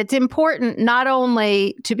point right, it's important not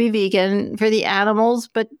only to be vegan for the animals,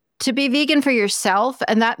 but to be vegan for yourself.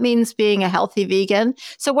 And that means being a healthy vegan.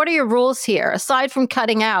 So what are your rules here? Aside from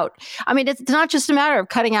cutting out, I mean, it's not just a matter of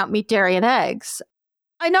cutting out meat, dairy, and eggs.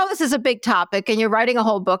 I know this is a big topic and you're writing a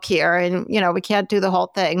whole book here and, you know, we can't do the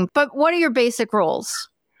whole thing, but what are your basic rules?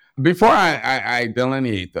 Before I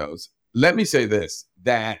delineate those, let me say this,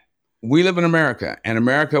 that we live in America and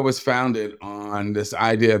America was founded on this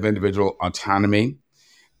idea of individual autonomy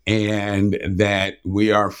and that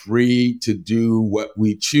we are free to do what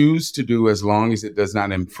we choose to do as long as it does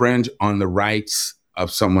not infringe on the rights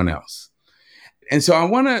of someone else. And so I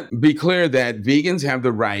want to be clear that vegans have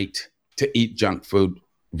the right to eat junk food,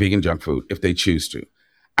 vegan junk food, if they choose to.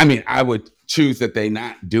 I mean, I would choose that they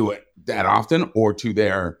not do it that often or to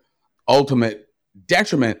their ultimate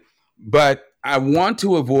detriment, but I want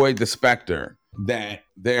to avoid the specter that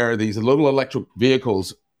there are these little electric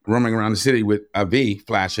vehicles roaming around the city with a V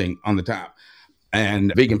flashing on the top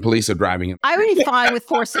and vegan police are driving. I would be fine with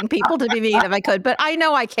forcing people to be vegan if I could, but I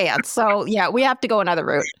know I can't. So yeah, we have to go another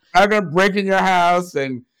route. I'm going to break in your house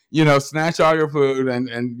and, you know, snatch all your food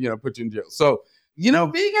and, you know, put you in jail. So, you know,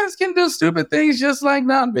 vegans can do stupid things just like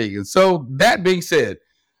non-vegans. So that being said,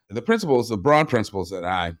 the principles, the broad principles that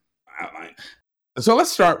I outline. So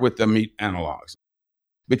let's start with the meat analogs,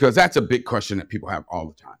 because that's a big question that people have all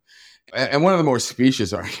the time. And one of the more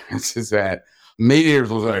specious arguments is that meat eaters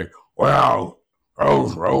will say, well,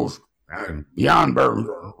 those Beyond Burgers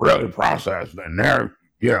are really processed and they're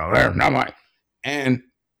not like, and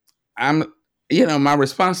my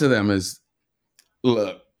response to them is,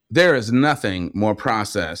 look, there is nothing more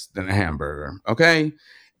processed than a hamburger, okay?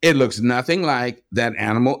 It looks nothing like that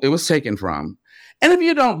animal it was taken from. And if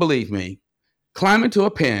you don't believe me, climb into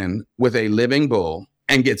a pen with a living bull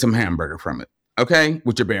and get some hamburger from it, okay?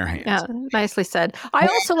 With your bare hands. Yeah, nicely said. I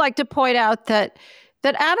also like to point out that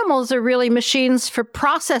animals are really machines for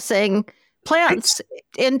processing plants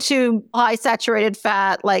into high saturated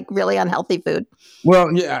fat, like really unhealthy food.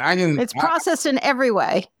 Well, yeah, it's processed in every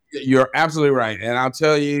way. You're absolutely right. And I'll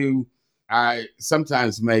tell you, I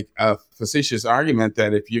sometimes make a facetious argument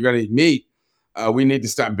that if you're going to eat meat, we need to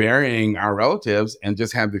stop burying our relatives and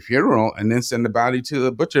just have the funeral and then send the body to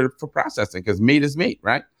the butcher for processing, because meat is meat,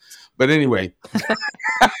 right? But anyway,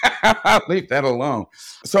 I'll leave that alone.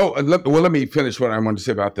 So let me finish what I wanted to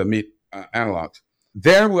say about the meat analogs.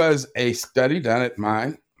 There was a study done at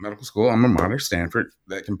my medical school, alma mater, Stanford,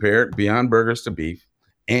 that compared Beyond Burgers to beef.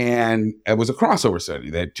 And it was a crossover study.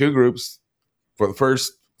 They had two groups for the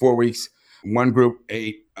first 4 weeks. One group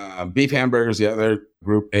ate beef hamburgers. The other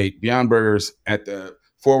group ate Beyond Burgers. At the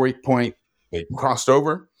 4-week point, they crossed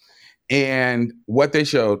over. And what they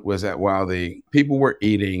showed was that while the people were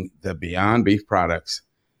eating the Beyond Beef products,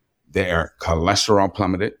 their cholesterol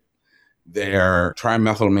plummeted. Their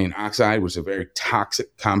trimethylamine oxide was a very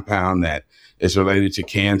toxic compound that is related to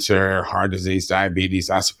cancer, heart disease, diabetes,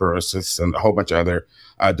 osteoporosis, and a whole bunch of other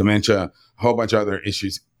dementia, a whole bunch of other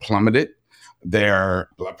issues plummeted. Their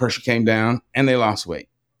blood pressure came down and they lost weight.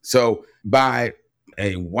 So by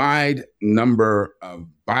a wide number of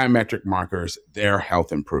biometric markers, their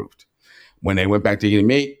health improved. When they went back to eating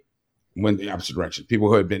meat, went the opposite direction. People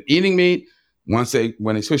who had been eating meat, when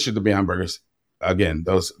they switched to the Beyond Burgers, again,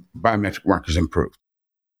 those biometric markers improved.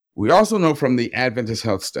 We also know from the Adventist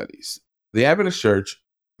health studies, the Adventist Church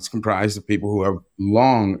is comprised of people who have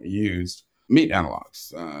long used meat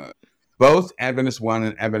analogs. Both Adventist 1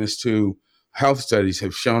 and Adventist 2 health studies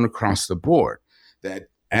have shown across the board that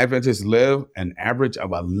Adventists live an average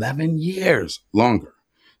of 11 years longer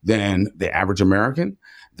than the average American,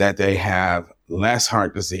 that they have less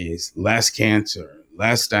heart disease, less cancer,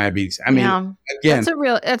 less diabetes. I mean, again,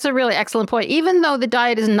 that's a really excellent point. Even though the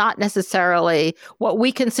diet is not necessarily what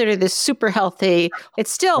we consider this super healthy, it's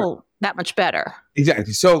still that much better.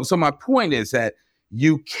 Exactly. So my point is that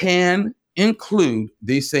you can include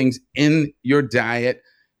these things in your diet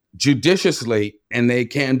judiciously, and they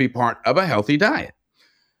can be part of a healthy diet.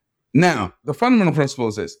 Now, the fundamental principle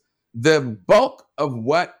is this: the bulk of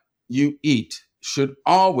what you eat should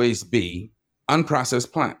always be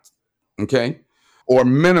unprocessed plants, okay? Or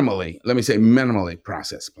minimally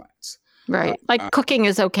processed plants. Right. Like cooking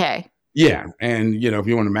is okay. Yeah. And, if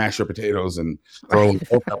you want to mash your potatoes and throw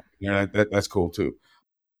that's cool too.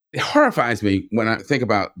 It horrifies me when I think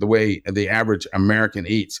about the way the average American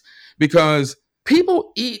eats, because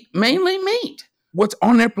people eat mainly meat. What's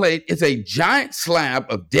on their plate is a giant slab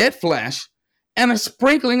of dead flesh and a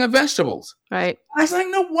sprinkling of vegetables. Right. I was like,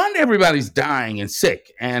 no wonder everybody's dying and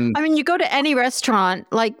sick. And I mean, you go to any restaurant,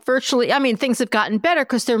 like virtually, I mean, things have gotten better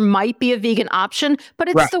because there might be a vegan option, but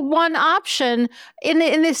it's the one option in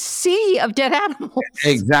this sea of dead animals.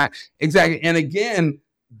 Exactly. And again,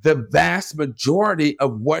 the vast majority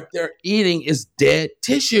of what they're eating is dead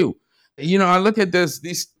tissue. I look at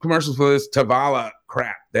these commercials for this Tavala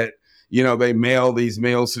crap that, they mail these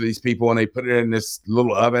meals to these people and they put it in this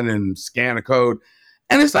little oven and scan a code.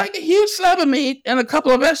 And it's like a huge slab of meat and a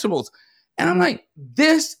couple of vegetables. And I'm like,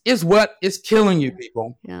 this is what is killing you,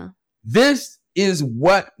 people. Yeah. This is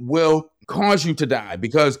what will cause you to die,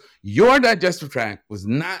 because your digestive tract was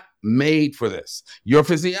not made for this. Your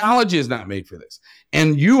physiology is not made for this.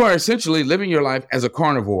 And you are essentially living your life as a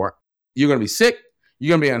carnivore. You're going to be sick, you're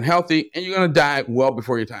going to be unhealthy, and you're going to die well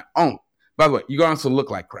before your time. Oh, by the way, you're going to also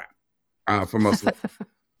look like crap for most of it.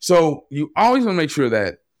 So you always want to make sure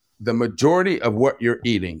that the majority of what you're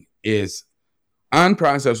eating is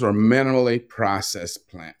unprocessed or minimally processed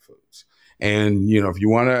plant foods. And, if you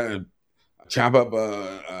want to chop up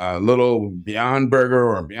a little Beyond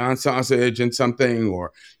Burger or Beyond Sausage and something,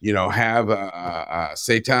 or, have a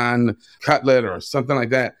seitan cutlet or something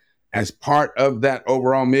like that as part of that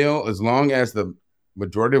overall meal, as long as the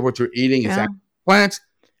majority of what you're eating is plants,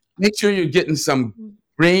 make sure you're getting some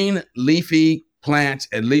green leafy plants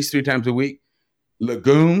at least 3 times a week,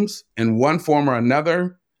 legumes in one form or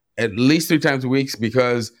another at least 3 times a week,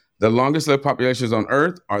 because the longest lived populations on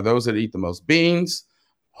earth are those that eat the most beans,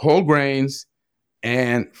 whole grains,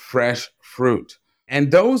 and fresh fruit.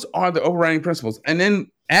 And those are the overriding principles. And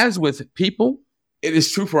then, as with people, it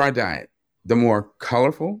is true for our diet. The more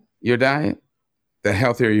colorful your diet, the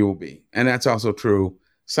healthier you will be. And that's also true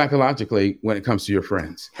psychologically when it comes to your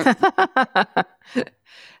friends.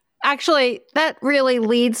 Actually, that really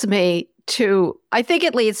leads me to,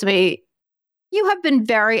 you have been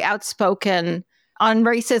very outspoken on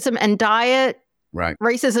racism and diet. Right.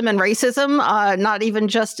 Racism and racism, not even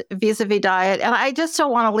just vis-a-vis diet. And I just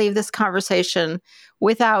don't want to leave this conversation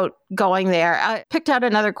without going there. I picked out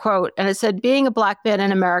another quote and it said, "Being a Black man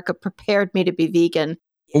in America prepared me to be vegan."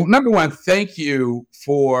 Well, number one, thank you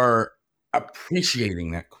for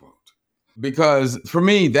appreciating that quote, because for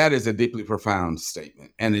me, that is a deeply profound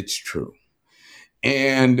statement, and it's true.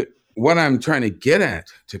 And what I'm trying to get at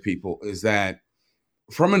to people is that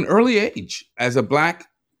from an early age, as a Black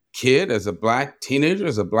kid, as a Black teenager,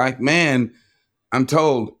 as a Black man, I'm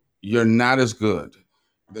told you're not as good.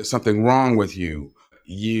 There's something wrong with you.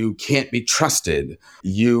 You can't be trusted.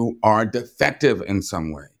 You are defective in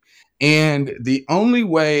some way. And the only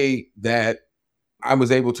way that I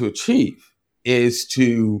was able to achieve is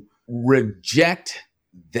to reject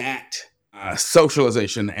that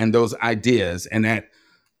socialization and those ideas and that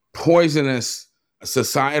poisonous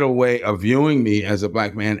societal way of viewing me as a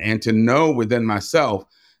Black man, and to know within myself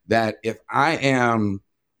that if I am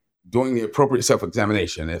doing the appropriate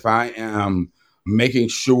self-examination, if I am making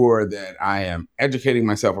sure that I am educating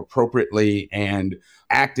myself appropriately and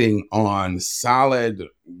acting on solid,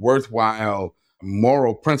 worthwhile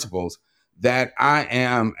moral principles, that I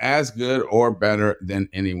am as good or better than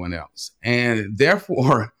anyone else. And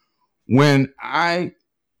therefore, when I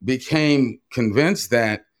became convinced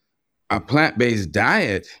that a plant-based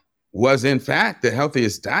diet was in fact the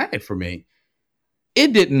healthiest diet for me,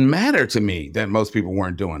 it didn't matter to me that most people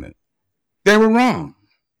weren't doing it. They were wrong.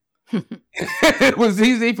 It was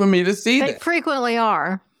easy for me to see that. They frequently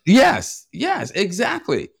are. Yes,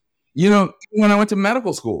 exactly. When I went to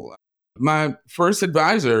medical school, my first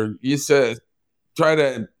advisor used to try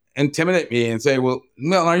to intimidate me and say, "Well,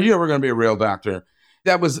 Milton, are you ever going to be a real doctor?"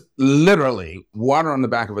 That was literally water on the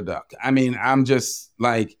back of a duck. I mean, I'm just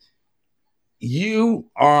like, you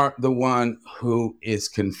are the one who is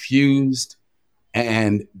confused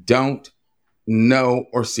and don't know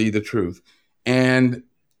or see the truth. And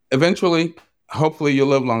eventually, hopefully, you'll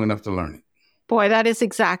live long enough to learn it. Boy, that is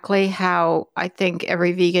exactly how I think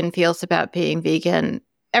every vegan feels about being vegan.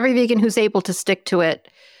 Every vegan who's able to stick to it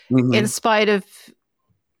in spite of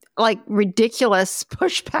like ridiculous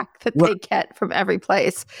pushback that they get from every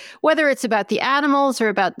place, whether it's about the animals or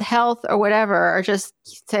about health or whatever, are just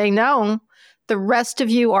saying, no, the rest of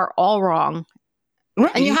you are all wrong.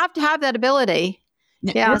 Right. And you have to have that ability.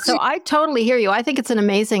 Yeah. Right. So I totally hear you. I think it's an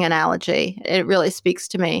amazing analogy. It really speaks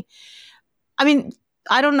to me. I mean,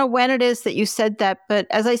 I don't know when it is that you said that, but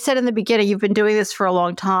as I said in the beginning, you've been doing this for a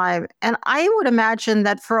long time. And I would imagine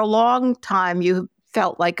that for a long time, you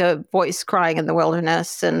felt like a voice crying in the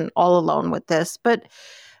wilderness and all alone with this. But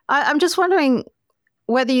I'm just wondering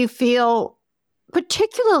whether you feel,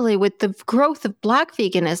 particularly with the growth of Black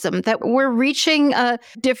veganism, that we're reaching a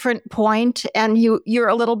different point and you're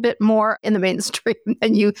a little bit more in the mainstream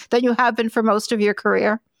than you have been for most of your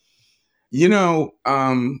career. You know,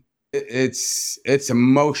 it's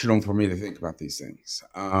emotional for me to think about these things.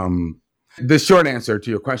 The short answer to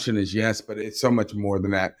your question is yes, but it's so much more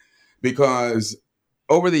than that, because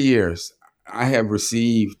over the years, I have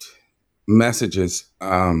received messages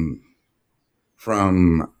from,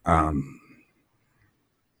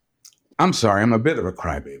 I'm sorry, I'm a bit of a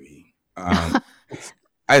crybaby.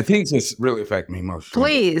 I think this really affects me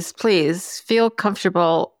emotionally. Please feel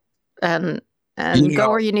comfortable and go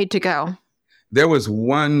where you need to go. There was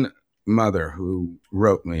one mother who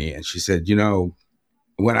wrote me and she said,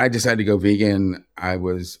 when I decided to go vegan, I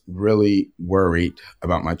was really worried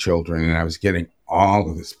about my children, and I was getting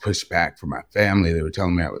all of this pushback from my family. They were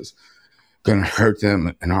telling me I was going to hurt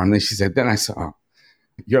them and harm them. She said, then I saw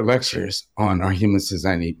your lectures on Are Humans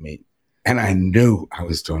Designed to Eat Meat, and I knew I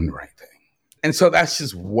was doing the right thing. And so that's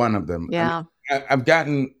just one of them. Yeah. I've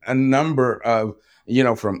gotten a number of,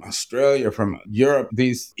 from Australia, from Europe,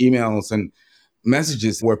 these emails and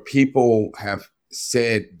messages where people have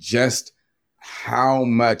said just how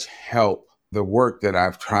much help the work that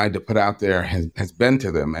I've tried to put out there has been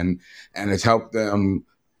to them, and has helped them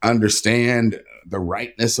understand the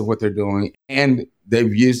rightness of what they're doing. And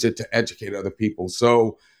they've used it to educate other people.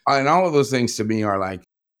 So, and all of those things to me are like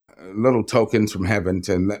little tokens from heaven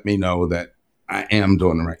to let me know that I am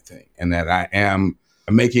doing the right thing and that I am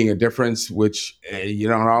making a difference, which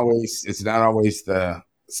it's not always the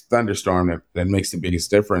thunderstorm that makes the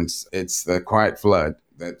biggest difference. It's the quiet flood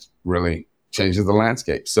that really changes the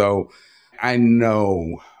landscape. So I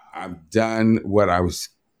know I've done what I was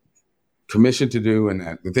commissioned to do, and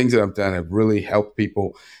that the things that I've done have really helped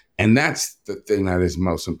people. And that's the thing that is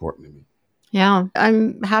most important to me. Yeah,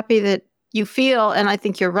 I'm happy that you feel, and I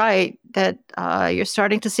think you're right, that you're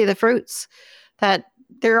starting to see the fruits, that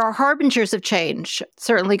there are harbingers of change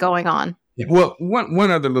certainly going on. Yeah. Well,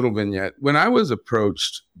 one other little vignette. When I was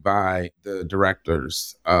approached by the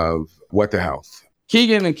directors of What the Health,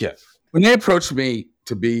 Keegan and Kip, when they approached me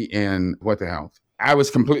to be in What the Health, I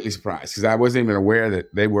was completely surprised because I wasn't even aware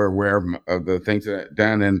that they were aware of the things that I'd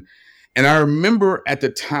done. And I remember at the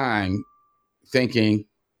time thinking,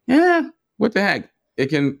 yeah, what the heck? It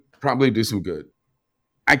can probably do some good.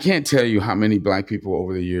 I can't tell you how many Black people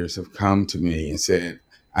over the years have come to me and said,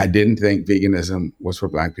 I didn't think veganism was for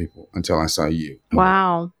Black people until I saw you.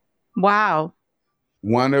 Wow.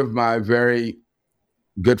 One of my very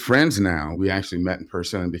good friends now, we actually met in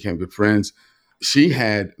person and became good friends. She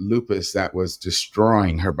had lupus that was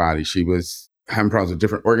destroying her body. She was having problems with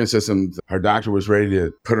different organ systems. Her doctor was ready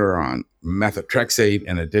to put her on methotrexate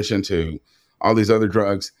in addition to all these other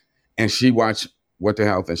drugs. And she watched What the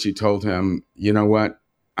Health, and she told him, you know what?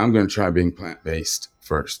 I'm going to try being plant-based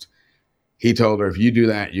first. He told her, if you do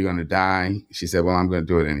that, you're going to die. She said, well, I'm going to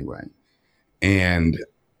do it anyway. And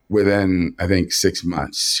within, I think, 6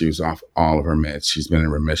 months, she was off all of her meds. She's been in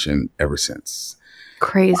remission ever since.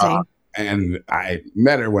 Crazy. And I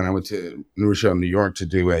met her when I went to New Rochelle, New York to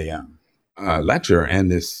do a lecture. And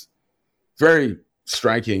this very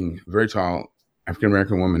striking, very tall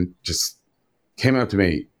African-American woman just came up to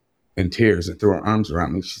me in tears and threw her arms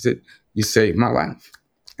around me. She said, you saved my life.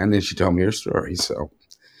 And then she told me her story. So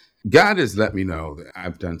God has let me know that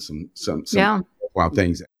I've done some wild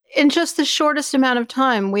things. In just the shortest amount of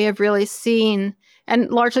time, we have really seen, and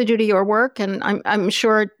largely due to your work, and I'm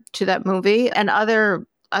sure to that movie and other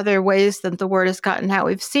ways that the word has gotten out,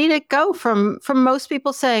 we've seen it go from most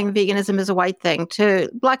people saying veganism is a white thing to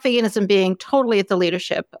Black veganism being totally at the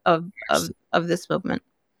leadership of this movement.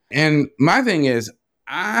 And my thing is,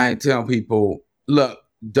 I tell people, look,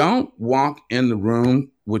 don't walk in the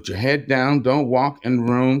room with your head down. Don't walk in the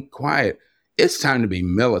room quiet. it's time to be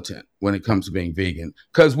militant when it comes to being vegan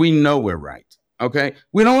because we know we're right. Okay.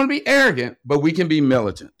 We don't want to be arrogant, but we can be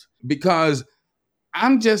militant because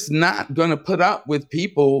I'm just not going to put up with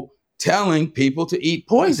people telling people to eat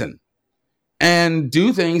poison and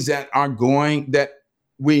do things that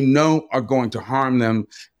we know are going to harm them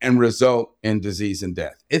and result in disease and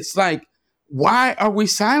death. It's like, why are we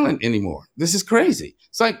silent anymore? This is crazy.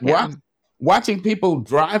 It's like watching people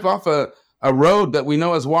drive off a road that we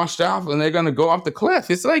know is washed off and they're going to go off the cliff.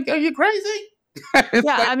 It's like, are you crazy?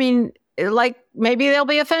 I mean, like maybe they'll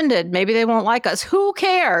be offended. Maybe they won't like us. Who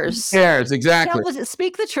cares? Who cares? Exactly.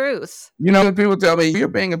 Speak the truth. When people tell me you're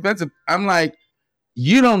being offensive, I'm like,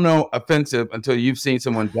 you don't know offensive until you've seen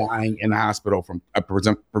someone dying in the hospital from a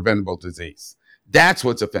preventable disease. That's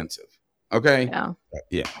what's offensive. Okay?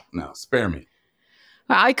 Yeah. No, spare me.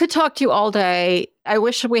 I could talk to you all day. I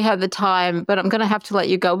wish we had the time, but I'm going to have to let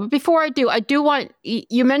you go. But before I do want,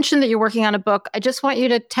 you mentioned that you're working on a book. I just want you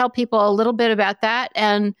to tell people a little bit about that.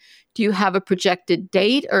 And do you have a projected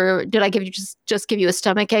date, or did I just give you a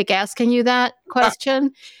stomachache asking you that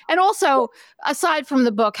question? And also, aside from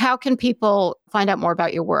the book, how can people find out more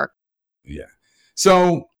about your work? Yeah.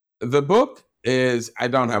 So the book I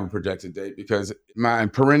don't have a projected date because my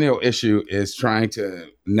perennial issue is trying to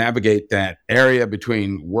navigate that area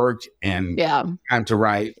between work and time to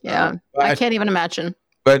write. Yeah. I can't even imagine.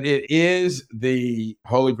 But it is the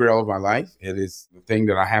holy grail of my life. It is the thing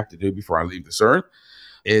that I have to do before I leave this earth.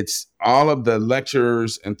 It's all of the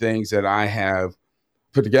lectures and things that I have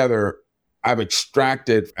put together, I've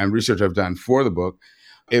extracted and research I've done for the book.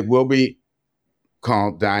 It will be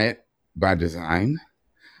called Diet by Design.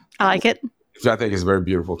 I like it. Which I think is a very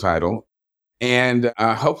beautiful title. And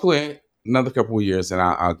hopefully another couple of years and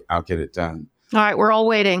I'll get it done. All right. We're all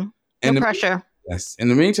waiting. No pressure. Yes. In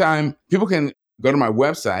the meantime, people can go to my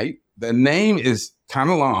website. The name is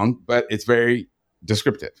kind of long, but it's very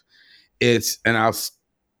descriptive. And I'll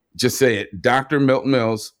just say it, Dr. Milton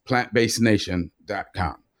Mills,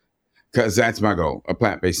 plantbasednation.com. Because that's my goal, a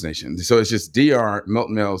plant-based nation. So it's just Dr.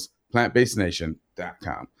 Milton Mills,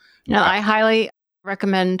 plantbasednation.com. No, I highly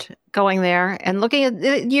recommend going there and looking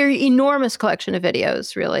at your enormous collection of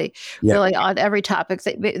videos, really on every topic.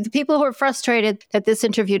 The people who are frustrated that this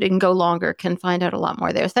interview didn't go longer can find out a lot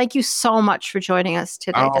more there. Thank you so much for joining us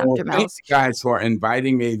today, Dr. Mills. Thanks, guys, for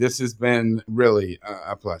inviting me. This has been really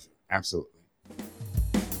a pleasure. Absolutely.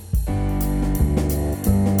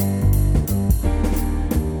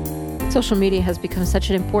 Social media has become such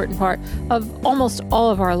an important part of almost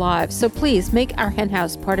all of our lives. So please make our Hen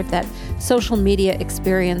House part of that social media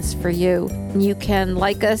experience for you. You can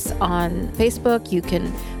like us on Facebook. You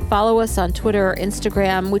can follow us on Twitter or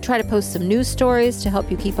Instagram. We try to post some news stories to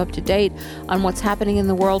help you keep up to date on what's happening in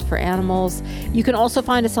the world for animals. You can also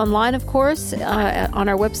find us online, of course, on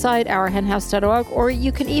our website, ourhenhouse.org, or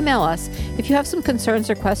you can email us. If you have some concerns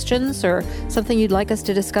or questions or something you'd like us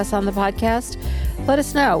to discuss on the podcast, let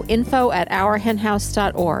us know.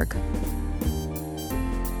 info@ourhenhouse.org.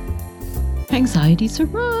 Anxieties are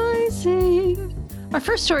rising. Our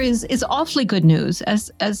first story is awfully good news.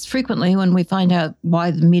 As frequently when we find out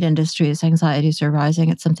why the meat industry's anxieties are rising,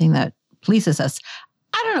 it's something that pleases us.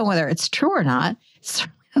 I don't know whether it's true or not. It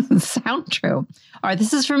doesn't sound true. All right,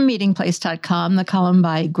 this is from meetingplace.com, the column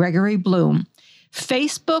by Gregory Bloom.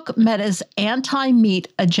 Facebook Meta's anti-meat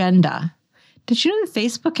agenda. Did you know that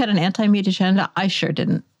Facebook had an anti-meat agenda? I sure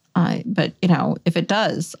didn't. But, if it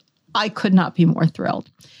does, I could not be more thrilled.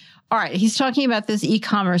 All right, he's talking about this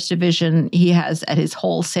e-commerce division he has at his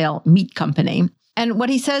wholesale meat company. And what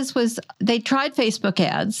he says was they tried Facebook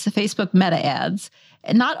ads, Facebook Meta ads.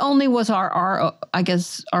 And not only was our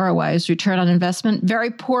ROI's return on investment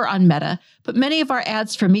very poor on Meta, but many of our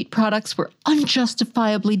ads for meat products were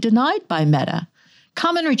unjustifiably denied by Meta.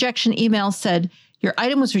 Common rejection emails said, your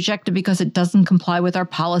item was rejected because it doesn't comply with our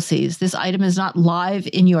policies. This item is not live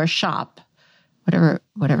in your shop.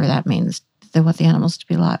 Whatever that means. They want the animals to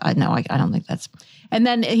be live. I don't think that's. And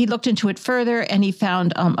then he looked into it further and he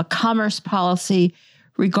found a commerce policy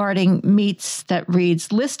regarding meats that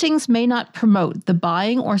reads, listings may not promote the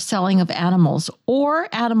buying or selling of animals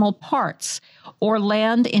or animal parts or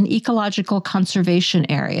land in ecological conservation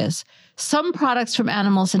areas. Some products from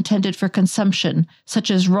animals intended for consumption,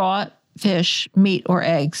 such as raw fish, meat, or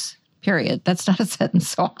eggs. Period. That's not a sentence.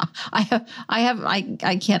 So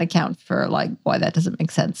I can't account for why that doesn't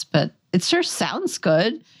make sense, but it sure sounds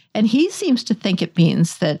good. And he seems to think it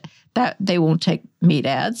means that they won't take meat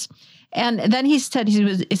ads. And then he said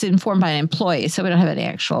is informed by an employee, so we don't have any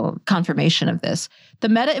actual confirmation of this. The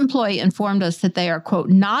Meta employee informed us that they are, quote,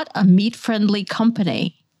 not a meat-friendly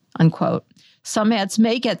company, unquote. Some ads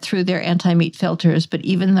may get through their anti-meat filters, but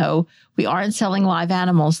even though we aren't selling live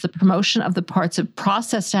animals, the promotion of the parts of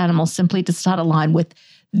processed animals simply does not align with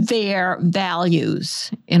their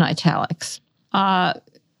values, in italics.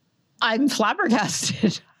 I'm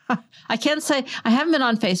flabbergasted. I can't say, I haven't been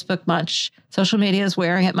on Facebook much. Social media is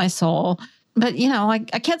wearing at my soul. But,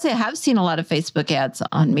 I can't say I have seen a lot of Facebook ads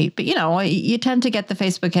on meat. But, you tend to get the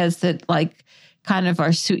Facebook ads that kind of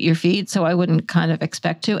are suit your feed. So I wouldn't kind of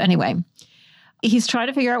expect to. Anyway, he's trying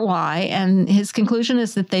to figure out why. And his conclusion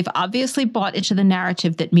is that they've obviously bought into the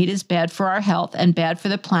narrative that meat is bad for our health and bad for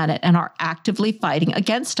the planet and are actively fighting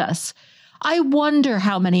against us. I wonder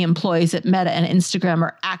how many employees at Meta and Instagram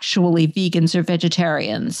are actually vegans or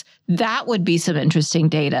vegetarians. That would be some interesting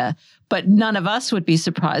data, but none of us would be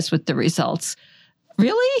surprised with the results.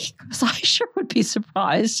 Really? Because I sure would be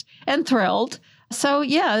surprised and thrilled. So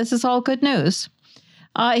yeah, this is all good news.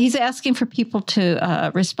 He's asking for people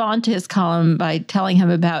to respond to his column by telling him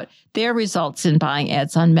about their results in buying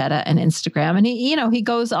ads on Meta and Instagram. And he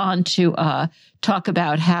goes on to talk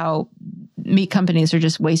about how meat companies are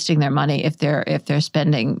just wasting their money if they're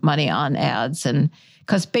spending money on ads. And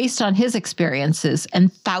because based on his experiences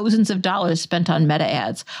and thousands of dollars spent on Meta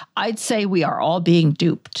ads, I'd say we are all being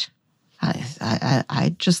duped.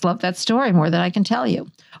 I just love that story more than I can tell you.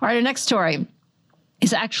 All right, our next story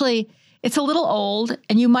is actually, it's a little old,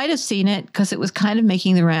 and you might have seen it because it was kind of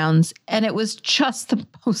making the rounds, and it was just the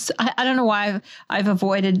most, I don't know why I've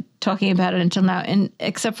avoided talking about it until now, and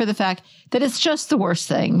except for the fact that it's just the worst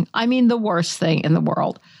thing. I mean, the worst thing in the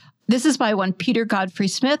world. This is by one Peter Godfrey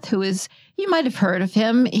Smith, who is, you might have heard of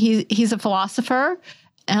him. He's a philosopher,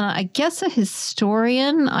 and I guess a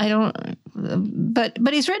historian. But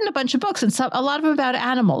he's written a bunch of books, and a lot of them about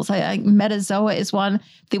animals. Metazoa is one.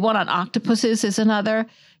 The one on octopuses is another.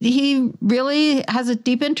 He really has a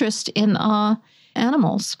deep interest in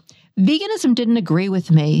animals. Veganism didn't agree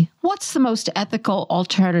with me. What's the most ethical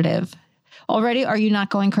alternative? Already, are you not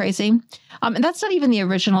going crazy? And that's not even the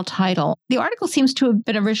original title. The article seems to have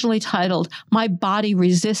been originally titled, "My Body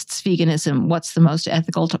Resists Veganism. What's the most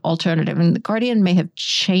ethical alternative?" And The Guardian may have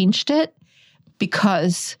changed it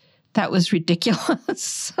because that was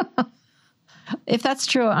ridiculous. If that's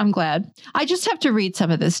true, I'm glad. I just have to read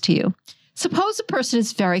some of this to you. Suppose a person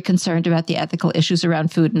is very concerned about the ethical issues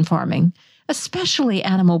around food and farming, especially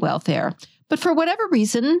animal welfare, but for whatever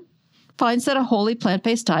reason, finds that a wholly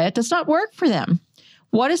plant-based diet does not work for them.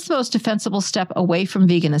 What is the most defensible step away from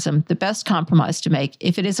veganism, the best compromise to make,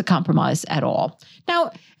 if it is a compromise at all?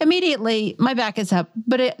 Now, immediately, my back is up,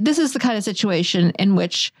 but this is the kind of situation in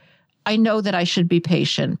which I know that I should be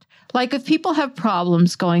patient. Like if people have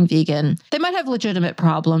problems going vegan, they might have legitimate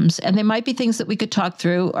problems, and they might be things that we could talk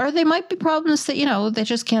through, or they might be problems that, they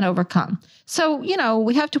just can't overcome. So,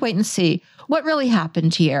 we have to wait and see what really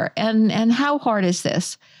happened here and how hard is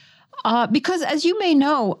this? Because as you may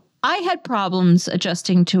know, I had problems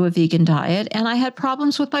adjusting to a vegan diet, and I had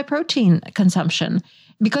problems with my protein consumption.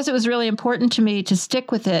 Because it was really important to me to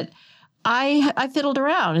stick with it, I fiddled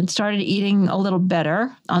around and started eating a little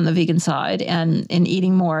better on the vegan side and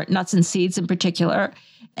eating more nuts and seeds in particular,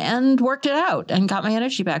 and worked it out and got my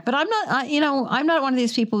energy back. But I'm not, I'm not one of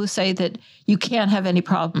these people who say that you can't have any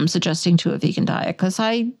problems adjusting to a vegan diet, because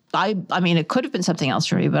I mean, it could have been something else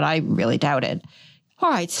for me, but I really doubt it. All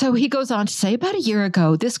right, so he goes on to say, about a year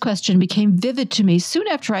ago, this question became vivid to me soon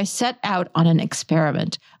after I set out on an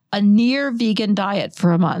experiment, a near vegan diet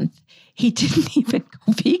for a month. He didn't even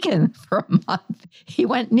go vegan for a month. He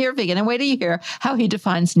went near vegan. And wait till you hear how he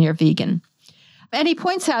defines near vegan. And he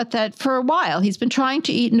points out that for a while, he's been trying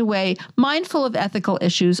to eat in a way mindful of ethical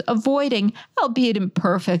issues, avoiding, albeit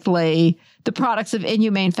imperfectly, the products of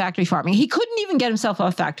inhumane factory farming. He couldn't even get himself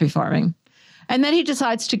off factory farming. And then he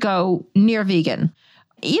decides to go near vegan.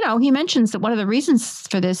 He mentions that one of the reasons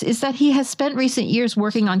for this is that he has spent recent years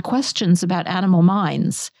working on questions about animal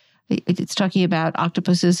minds. It's talking about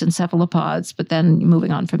octopuses and cephalopods, but then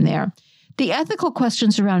moving on from there. The ethical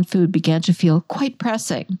questions around food began to feel quite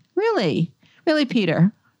pressing. Really? Really,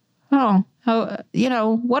 Peter? Oh,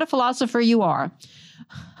 what a philosopher you are.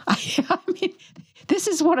 I mean, this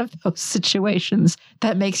is one of those situations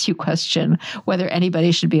that makes you question whether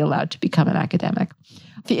anybody should be allowed to become an academic.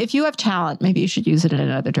 If you have talent, maybe you should use it in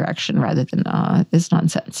another direction rather than this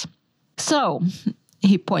nonsense. So,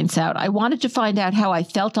 he points out, I wanted to find out how I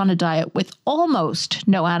felt on a diet with almost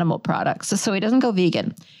no animal products. So he doesn't go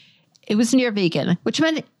vegan. It was near vegan, which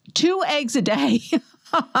meant 2 eggs a day. 2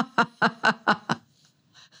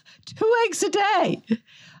 eggs a day.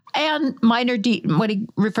 And what he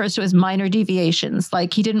refers to as minor deviations,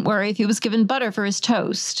 like he didn't worry if he was given butter for his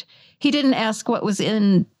toast. He didn't ask what was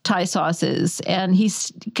in Thai sauces, and he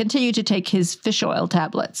continued to take his fish oil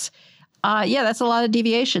tablets. Yeah, that's a lot of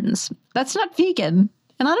deviations. That's not vegan.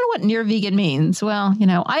 And I don't know what near vegan means. Well,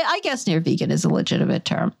 I guess near vegan is a legitimate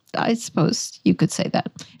term. I suppose you could say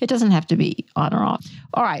that. It doesn't have to be on or off.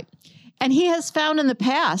 All right. And he has found in the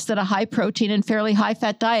past that a high protein and fairly high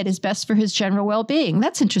fat diet is best for his general well-being.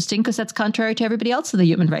 That's interesting because that's contrary to everybody else in the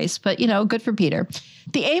human race, but good for Peter.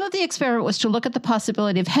 The aim of the experiment was to look at the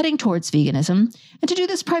possibility of heading towards veganism and to do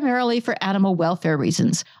this primarily for animal welfare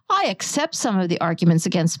reasons. I accept some of the arguments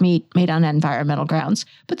against meat made on environmental grounds,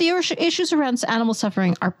 but the issues around animal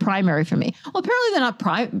suffering are primary for me. Well, apparently they're not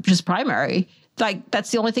just primary. Like,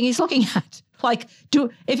 that's the only thing he's looking at. Like,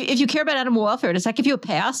 if you care about animal welfare, does that give you a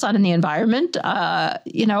pass on the environment? What?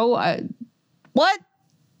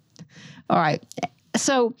 All right.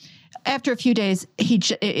 So after a few days, he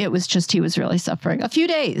was really suffering. A few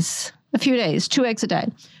days, 2 eggs a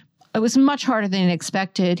day. It was much harder than he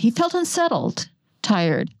expected. He felt unsettled,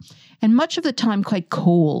 tired, and much of the time quite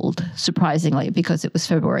cold, surprisingly, because it was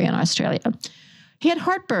February in Australia. He had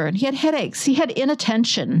heartburn. He had headaches. He had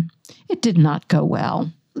inattention. It did not go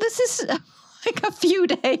well. This is like a few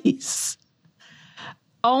days.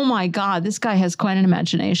 Oh my God, this guy has quite an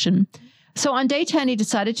imagination. So on day 10, he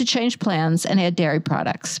decided to change plans and add dairy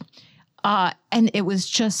products. And it was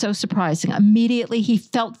just so surprising. Immediately, he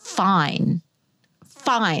felt fine,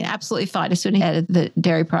 absolutely fine as soon as he added the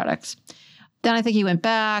dairy products. Then I think he went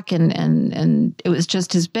back and it was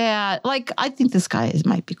just as bad. Like, I think this guy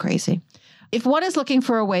might be crazy. If one is looking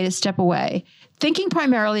for a way to step away, thinking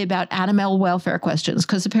primarily about animal welfare questions,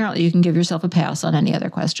 because apparently you can give yourself a pass on any other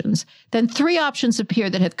questions, then 3 options appear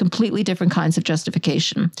that have completely different kinds of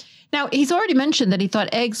justification. Now, he's already mentioned that he thought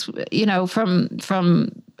eggs,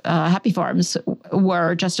 from Happy Farms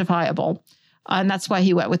were justifiable, and that's why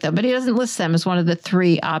he went with them. But he doesn't list them as one of the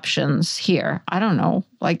 3 options here. I don't know.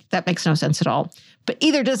 Like, that makes no sense at all. But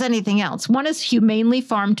either does anything else. One is humanely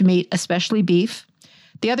farmed meat, especially beef.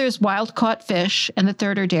 The other is wild-caught fish, and the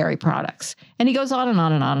third are dairy products. And he goes on and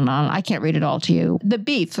on and on and on. I can't read it all to you. The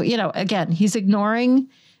beef, again, he's ignoring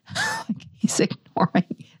the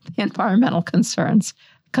environmental concerns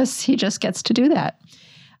because he just gets to do that.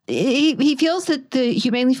 He feels that the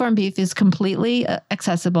humanely farmed beef is completely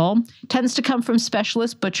accessible, tends to come from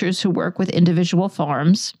specialist butchers who work with individual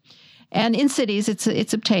farms. And in cities,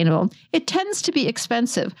 it's obtainable. It tends to be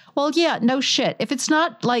expensive. Well, yeah, no shit. If it's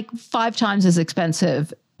not like 5 times as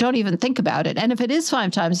expensive, don't even think about it. And if it is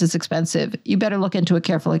 5 times as expensive, you better look into it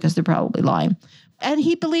carefully because they're probably lying. And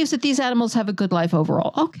he believes that these animals have a good life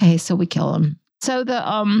overall. Okay, so we kill them. So the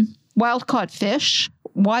wild-caught fish,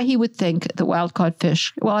 why he would think the wild-caught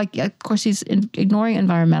fish, well, of course, he's ignoring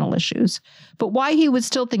environmental issues, but why he would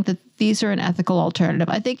still think that these are an ethical alternative.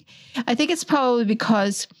 I think it's probably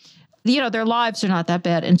because their lives are not that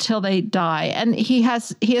bad until they die. And he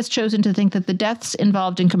has chosen to think that the deaths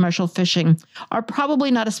involved in commercial fishing are probably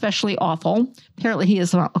not especially awful. Apparently, he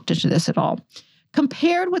has not looked into this at all,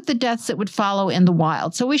 compared with the deaths that would follow in the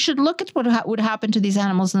wild. So we should look at what would happen to these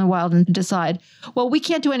animals in the wild and decide, well, we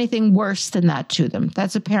can't do anything worse than that to them.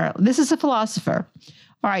 That's apparent. This is a philosopher.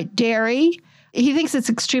 All right, dairy. He thinks it's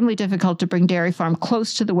extremely difficult to bring dairy farm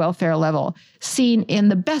close to the welfare level seen in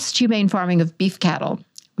the best humane farming of beef cattle,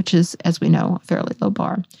 which is, as we know, a fairly low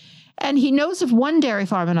bar. And he knows of one dairy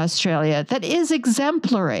farm in Australia that is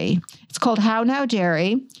exemplary. It's called How Now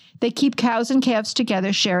Dairy. They keep cows and calves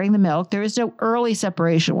together, sharing the milk. There is no early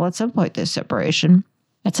separation. Well, at some point, there's separation.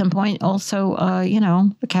 At some point, also,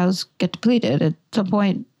 the cows get depleted. At some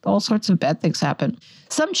point, all sorts of bad things happen.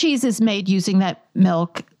 Some cheese is made using that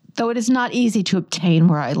milk, though it is not easy to obtain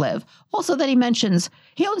where I live. Also, that he mentions,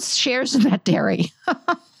 he owns shares in that dairy.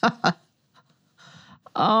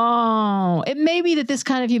 Oh, it may be that this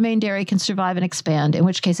kind of humane dairy can survive and expand, in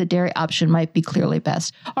which case a dairy option might be clearly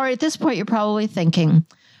best. All right, at this point, you're probably thinking,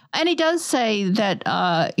 and he does say that,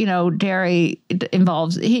 dairy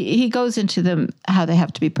involves, he goes into how they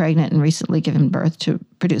have to be pregnant and recently given birth to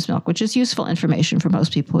produce milk, which is useful information for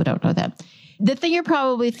most people who don't know that. The thing you're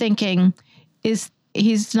probably thinking is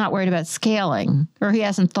he's not worried about scaling, or he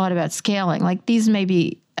hasn't thought about scaling. Like, these may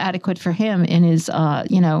be adequate for him in his,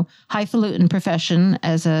 highfalutin profession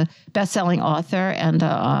as a best-selling author and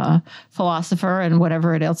a philosopher and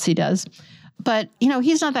whatever else he does. But,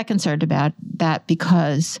 he's not that concerned about that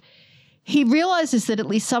because he realizes that at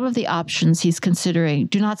least some of the options he's considering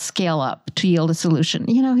do not scale up to yield a solution.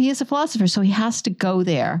 He is a philosopher, so he has to go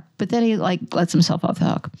there. But then he lets himself off the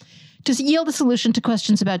hook. To yield a solution to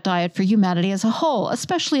questions about diet for humanity as a whole,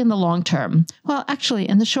 especially in the long term. Well, actually,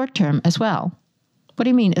 in the short term as well. What do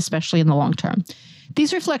you mean, especially in the long term?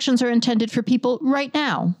 These reflections are intended for people right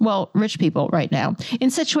now, well, rich people right now, in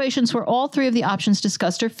situations where all three of the options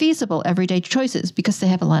discussed are feasible everyday choices because they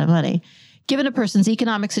have a lot of money. Given a person's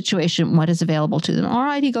economic situation, what is available to them? All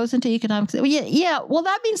right, he goes into economics. Well, well,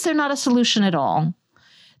 that means they're not a solution at all.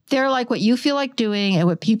 They're like what you feel like doing and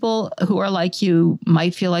what people who are like you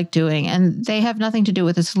might feel like doing, and they have nothing to do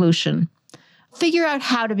with a solution. Figure out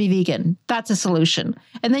how to be vegan. That's a solution.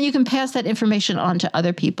 And then you can pass that information on to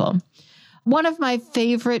other people. One of my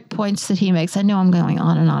favorite points that he makes, I know I'm going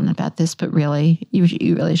on and on about this, but really,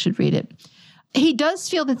 you really should read it. He does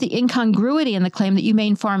feel that the incongruity in the claim that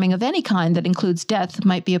humane farming of any kind that includes death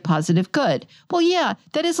might be a positive good. Well, yeah,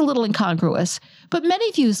 that is a little incongruous, but many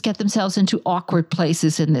views get themselves into awkward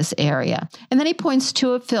places in this area. And then he points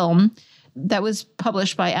to a film that was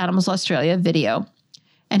published by Animals Australia, video,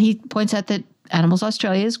 and he points out that Animals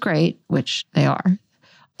Australia is great, which they are.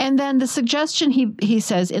 And then the suggestion he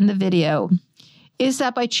says in the video is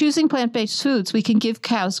that by choosing plant-based foods, we can give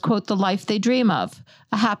cows, quote, the life they dream of,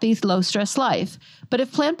 a happy, low-stress life. But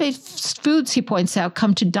if plant-based foods, he points out,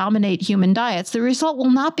 come to dominate human diets, the result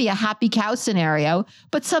will not be a happy cow scenario,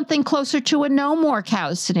 but something closer to a no more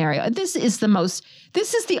cows scenario. This is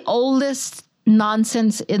the oldest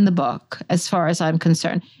nonsense in the book, as far as I'm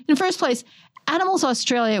concerned. In the first place, Animals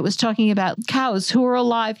Australia was talking about cows who are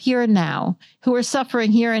alive here and now, who are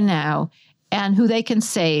suffering here and now, and who they can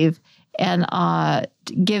save and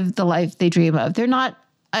give the life they dream of. They're not,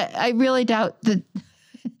 I really doubt that,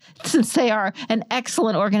 since they are an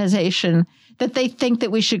excellent organization, that they think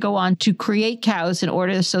that we should go on to create cows in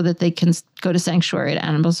order so that they can go to sanctuary at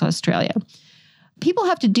Animals Australia. People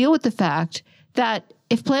have to deal with the fact that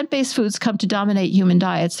if plant-based foods come to dominate human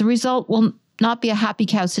diets, the result will not be a happy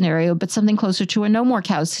cow scenario, but something closer to a no more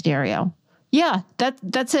cows scenario. Yeah,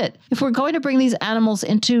 that's it. If we're going to bring these animals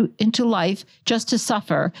into life just to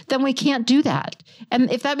suffer, then we can't do that.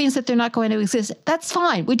 And if that means that they're not going to exist, that's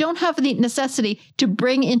fine. We don't have the necessity to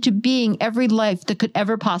bring into being every life that could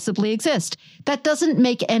ever possibly exist. That doesn't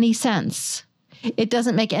make any sense. It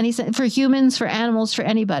doesn't make any sense for humans, for animals, for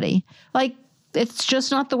anybody. Like, it's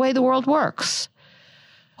just not the way the world works.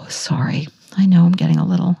 Oh, sorry. I know I'm getting a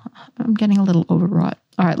little overwrought.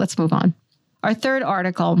 All right, let's move on. Our third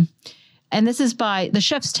article, and this is by the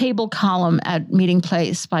Chef's Table column at Meeting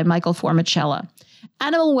Place by Michael Formicella.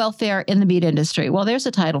 Animal welfare in the meat industry. Well, there's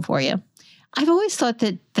a title for you. I've always thought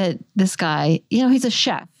that this guy, he's a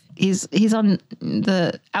chef. He's on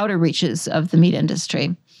the outer reaches of the meat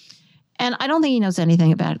industry. And I don't think he knows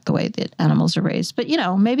anything about the way that animals are raised. But,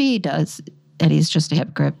 maybe he does, and he's just a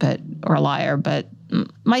hypocrite or a liar. But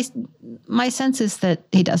my sense is that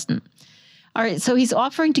he doesn't. All right, so he's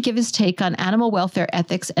offering to give his take on animal welfare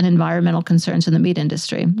ethics and environmental concerns in the meat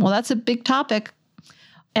industry. Well, that's a big topic.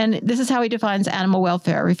 And this is how he defines animal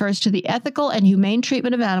welfare. It refers to the ethical and humane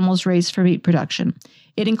treatment of animals raised for meat production.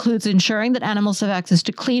 It includes ensuring that animals have access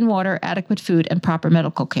to clean water, adequate food, and proper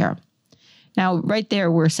medical care. Now, right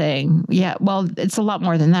there, we're saying, yeah, well, it's a lot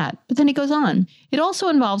more than that. But then he goes on. It also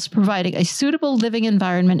involves providing a suitable living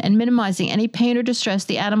environment and minimizing any pain or distress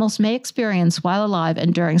the animals may experience while alive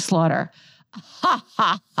and during slaughter. Ha,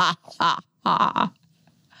 ha, ha, ha, ha.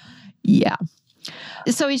 Yeah.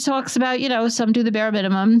 So he talks about, some do the bare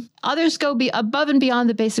minimum. Others go above and beyond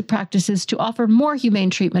the basic practices to offer more humane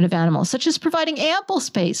treatment of animals, such as providing ample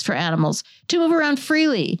space for animals to move around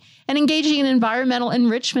freely and engaging in environmental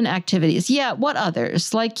enrichment activities. Yeah, what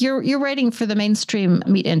others? Like you're writing for the mainstream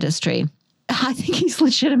meat industry. I think he's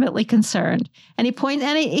legitimately concerned. And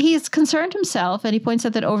he's concerned himself, and he points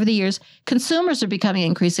out that over the years, consumers are becoming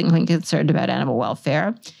increasingly concerned about animal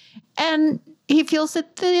welfare. And he feels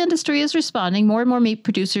that the industry is responding. More and more meat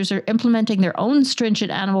producers are implementing their own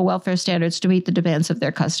stringent animal welfare standards to meet the demands of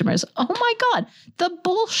their customers. Oh my God, the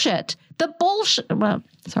bullshit. Well,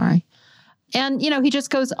 sorry. And, he just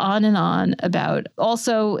goes on and on about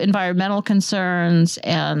also environmental concerns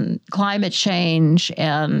and climate change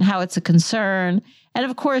and how it's a concern. And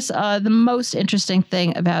of course, the most interesting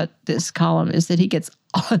thing about this column is that he gets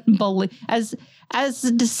as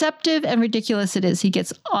deceptive and ridiculous it is, he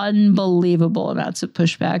gets unbelievable amounts of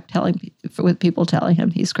pushback with people telling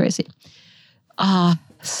him he's crazy.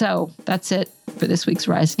 So that's it for this week's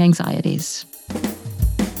Rising Anxieties.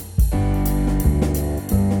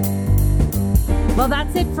 Well,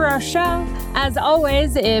 that's it for our show. As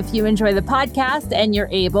always, if you enjoy the podcast and you're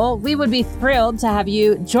able, we would be thrilled to have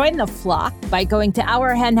you join the flock by going to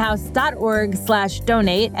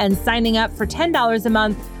ourhenhouse.org/donate and signing up for $10 a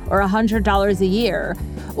month or $100 a year.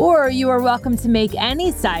 Or you are welcome to make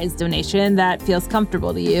any size donation that feels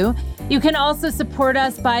comfortable to you. You can also support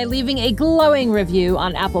us by leaving a glowing review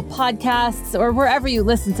on Apple Podcasts or wherever you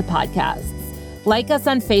listen to podcasts. Like us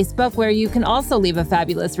on Facebook, where you can also leave a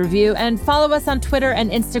fabulous review, and follow us on Twitter and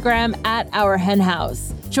Instagram at Our Hen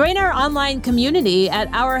House. Join our online community at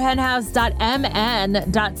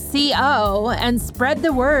ourhenhouse.mn.co and spread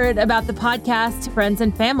the word about the podcast to friends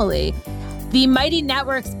and family. The Mighty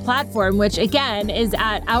Networks platform, which again is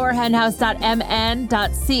at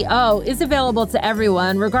ourhenhouse.mn.co, is available to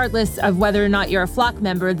everyone, regardless of whether or not you're a flock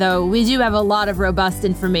member, though we do have a lot of robust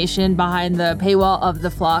information behind the paywall of the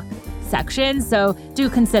flock section, so do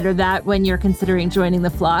consider that when you're considering joining the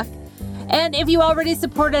flock. And if you already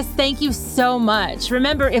support us, thank you so much.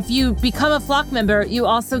 Remember, if you become a flock member, you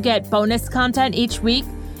also get bonus content each week,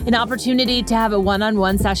 an opportunity to have a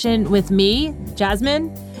one-on-one session with me,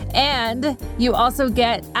 Jasmine, and you also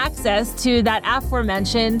get access to that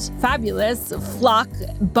aforementioned fabulous flock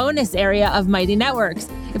bonus area of Mighty Networks.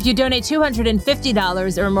 If you donate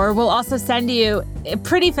 $250 or more, we'll also send you a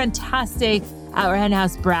pretty fantastic Our Hen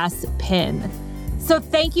House brass pin. So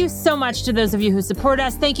thank you so much to those of you who support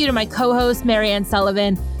us. Thank you to my co-host, Marianne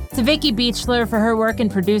Sullivan, to Vicki Beechler for her work in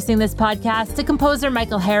producing this podcast, to composer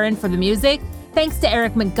Michael Herron for the music. Thanks to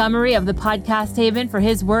Eric Montgomery of the Podcast Haven for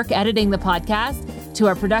his work editing the podcast, to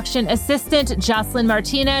our production assistant, Jocelyn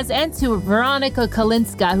Martinez, and to Veronica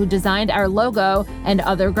Kalinska, who designed our logo and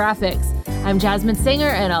other graphics. I'm Jasmine Singer,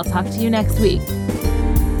 and I'll talk to you next week.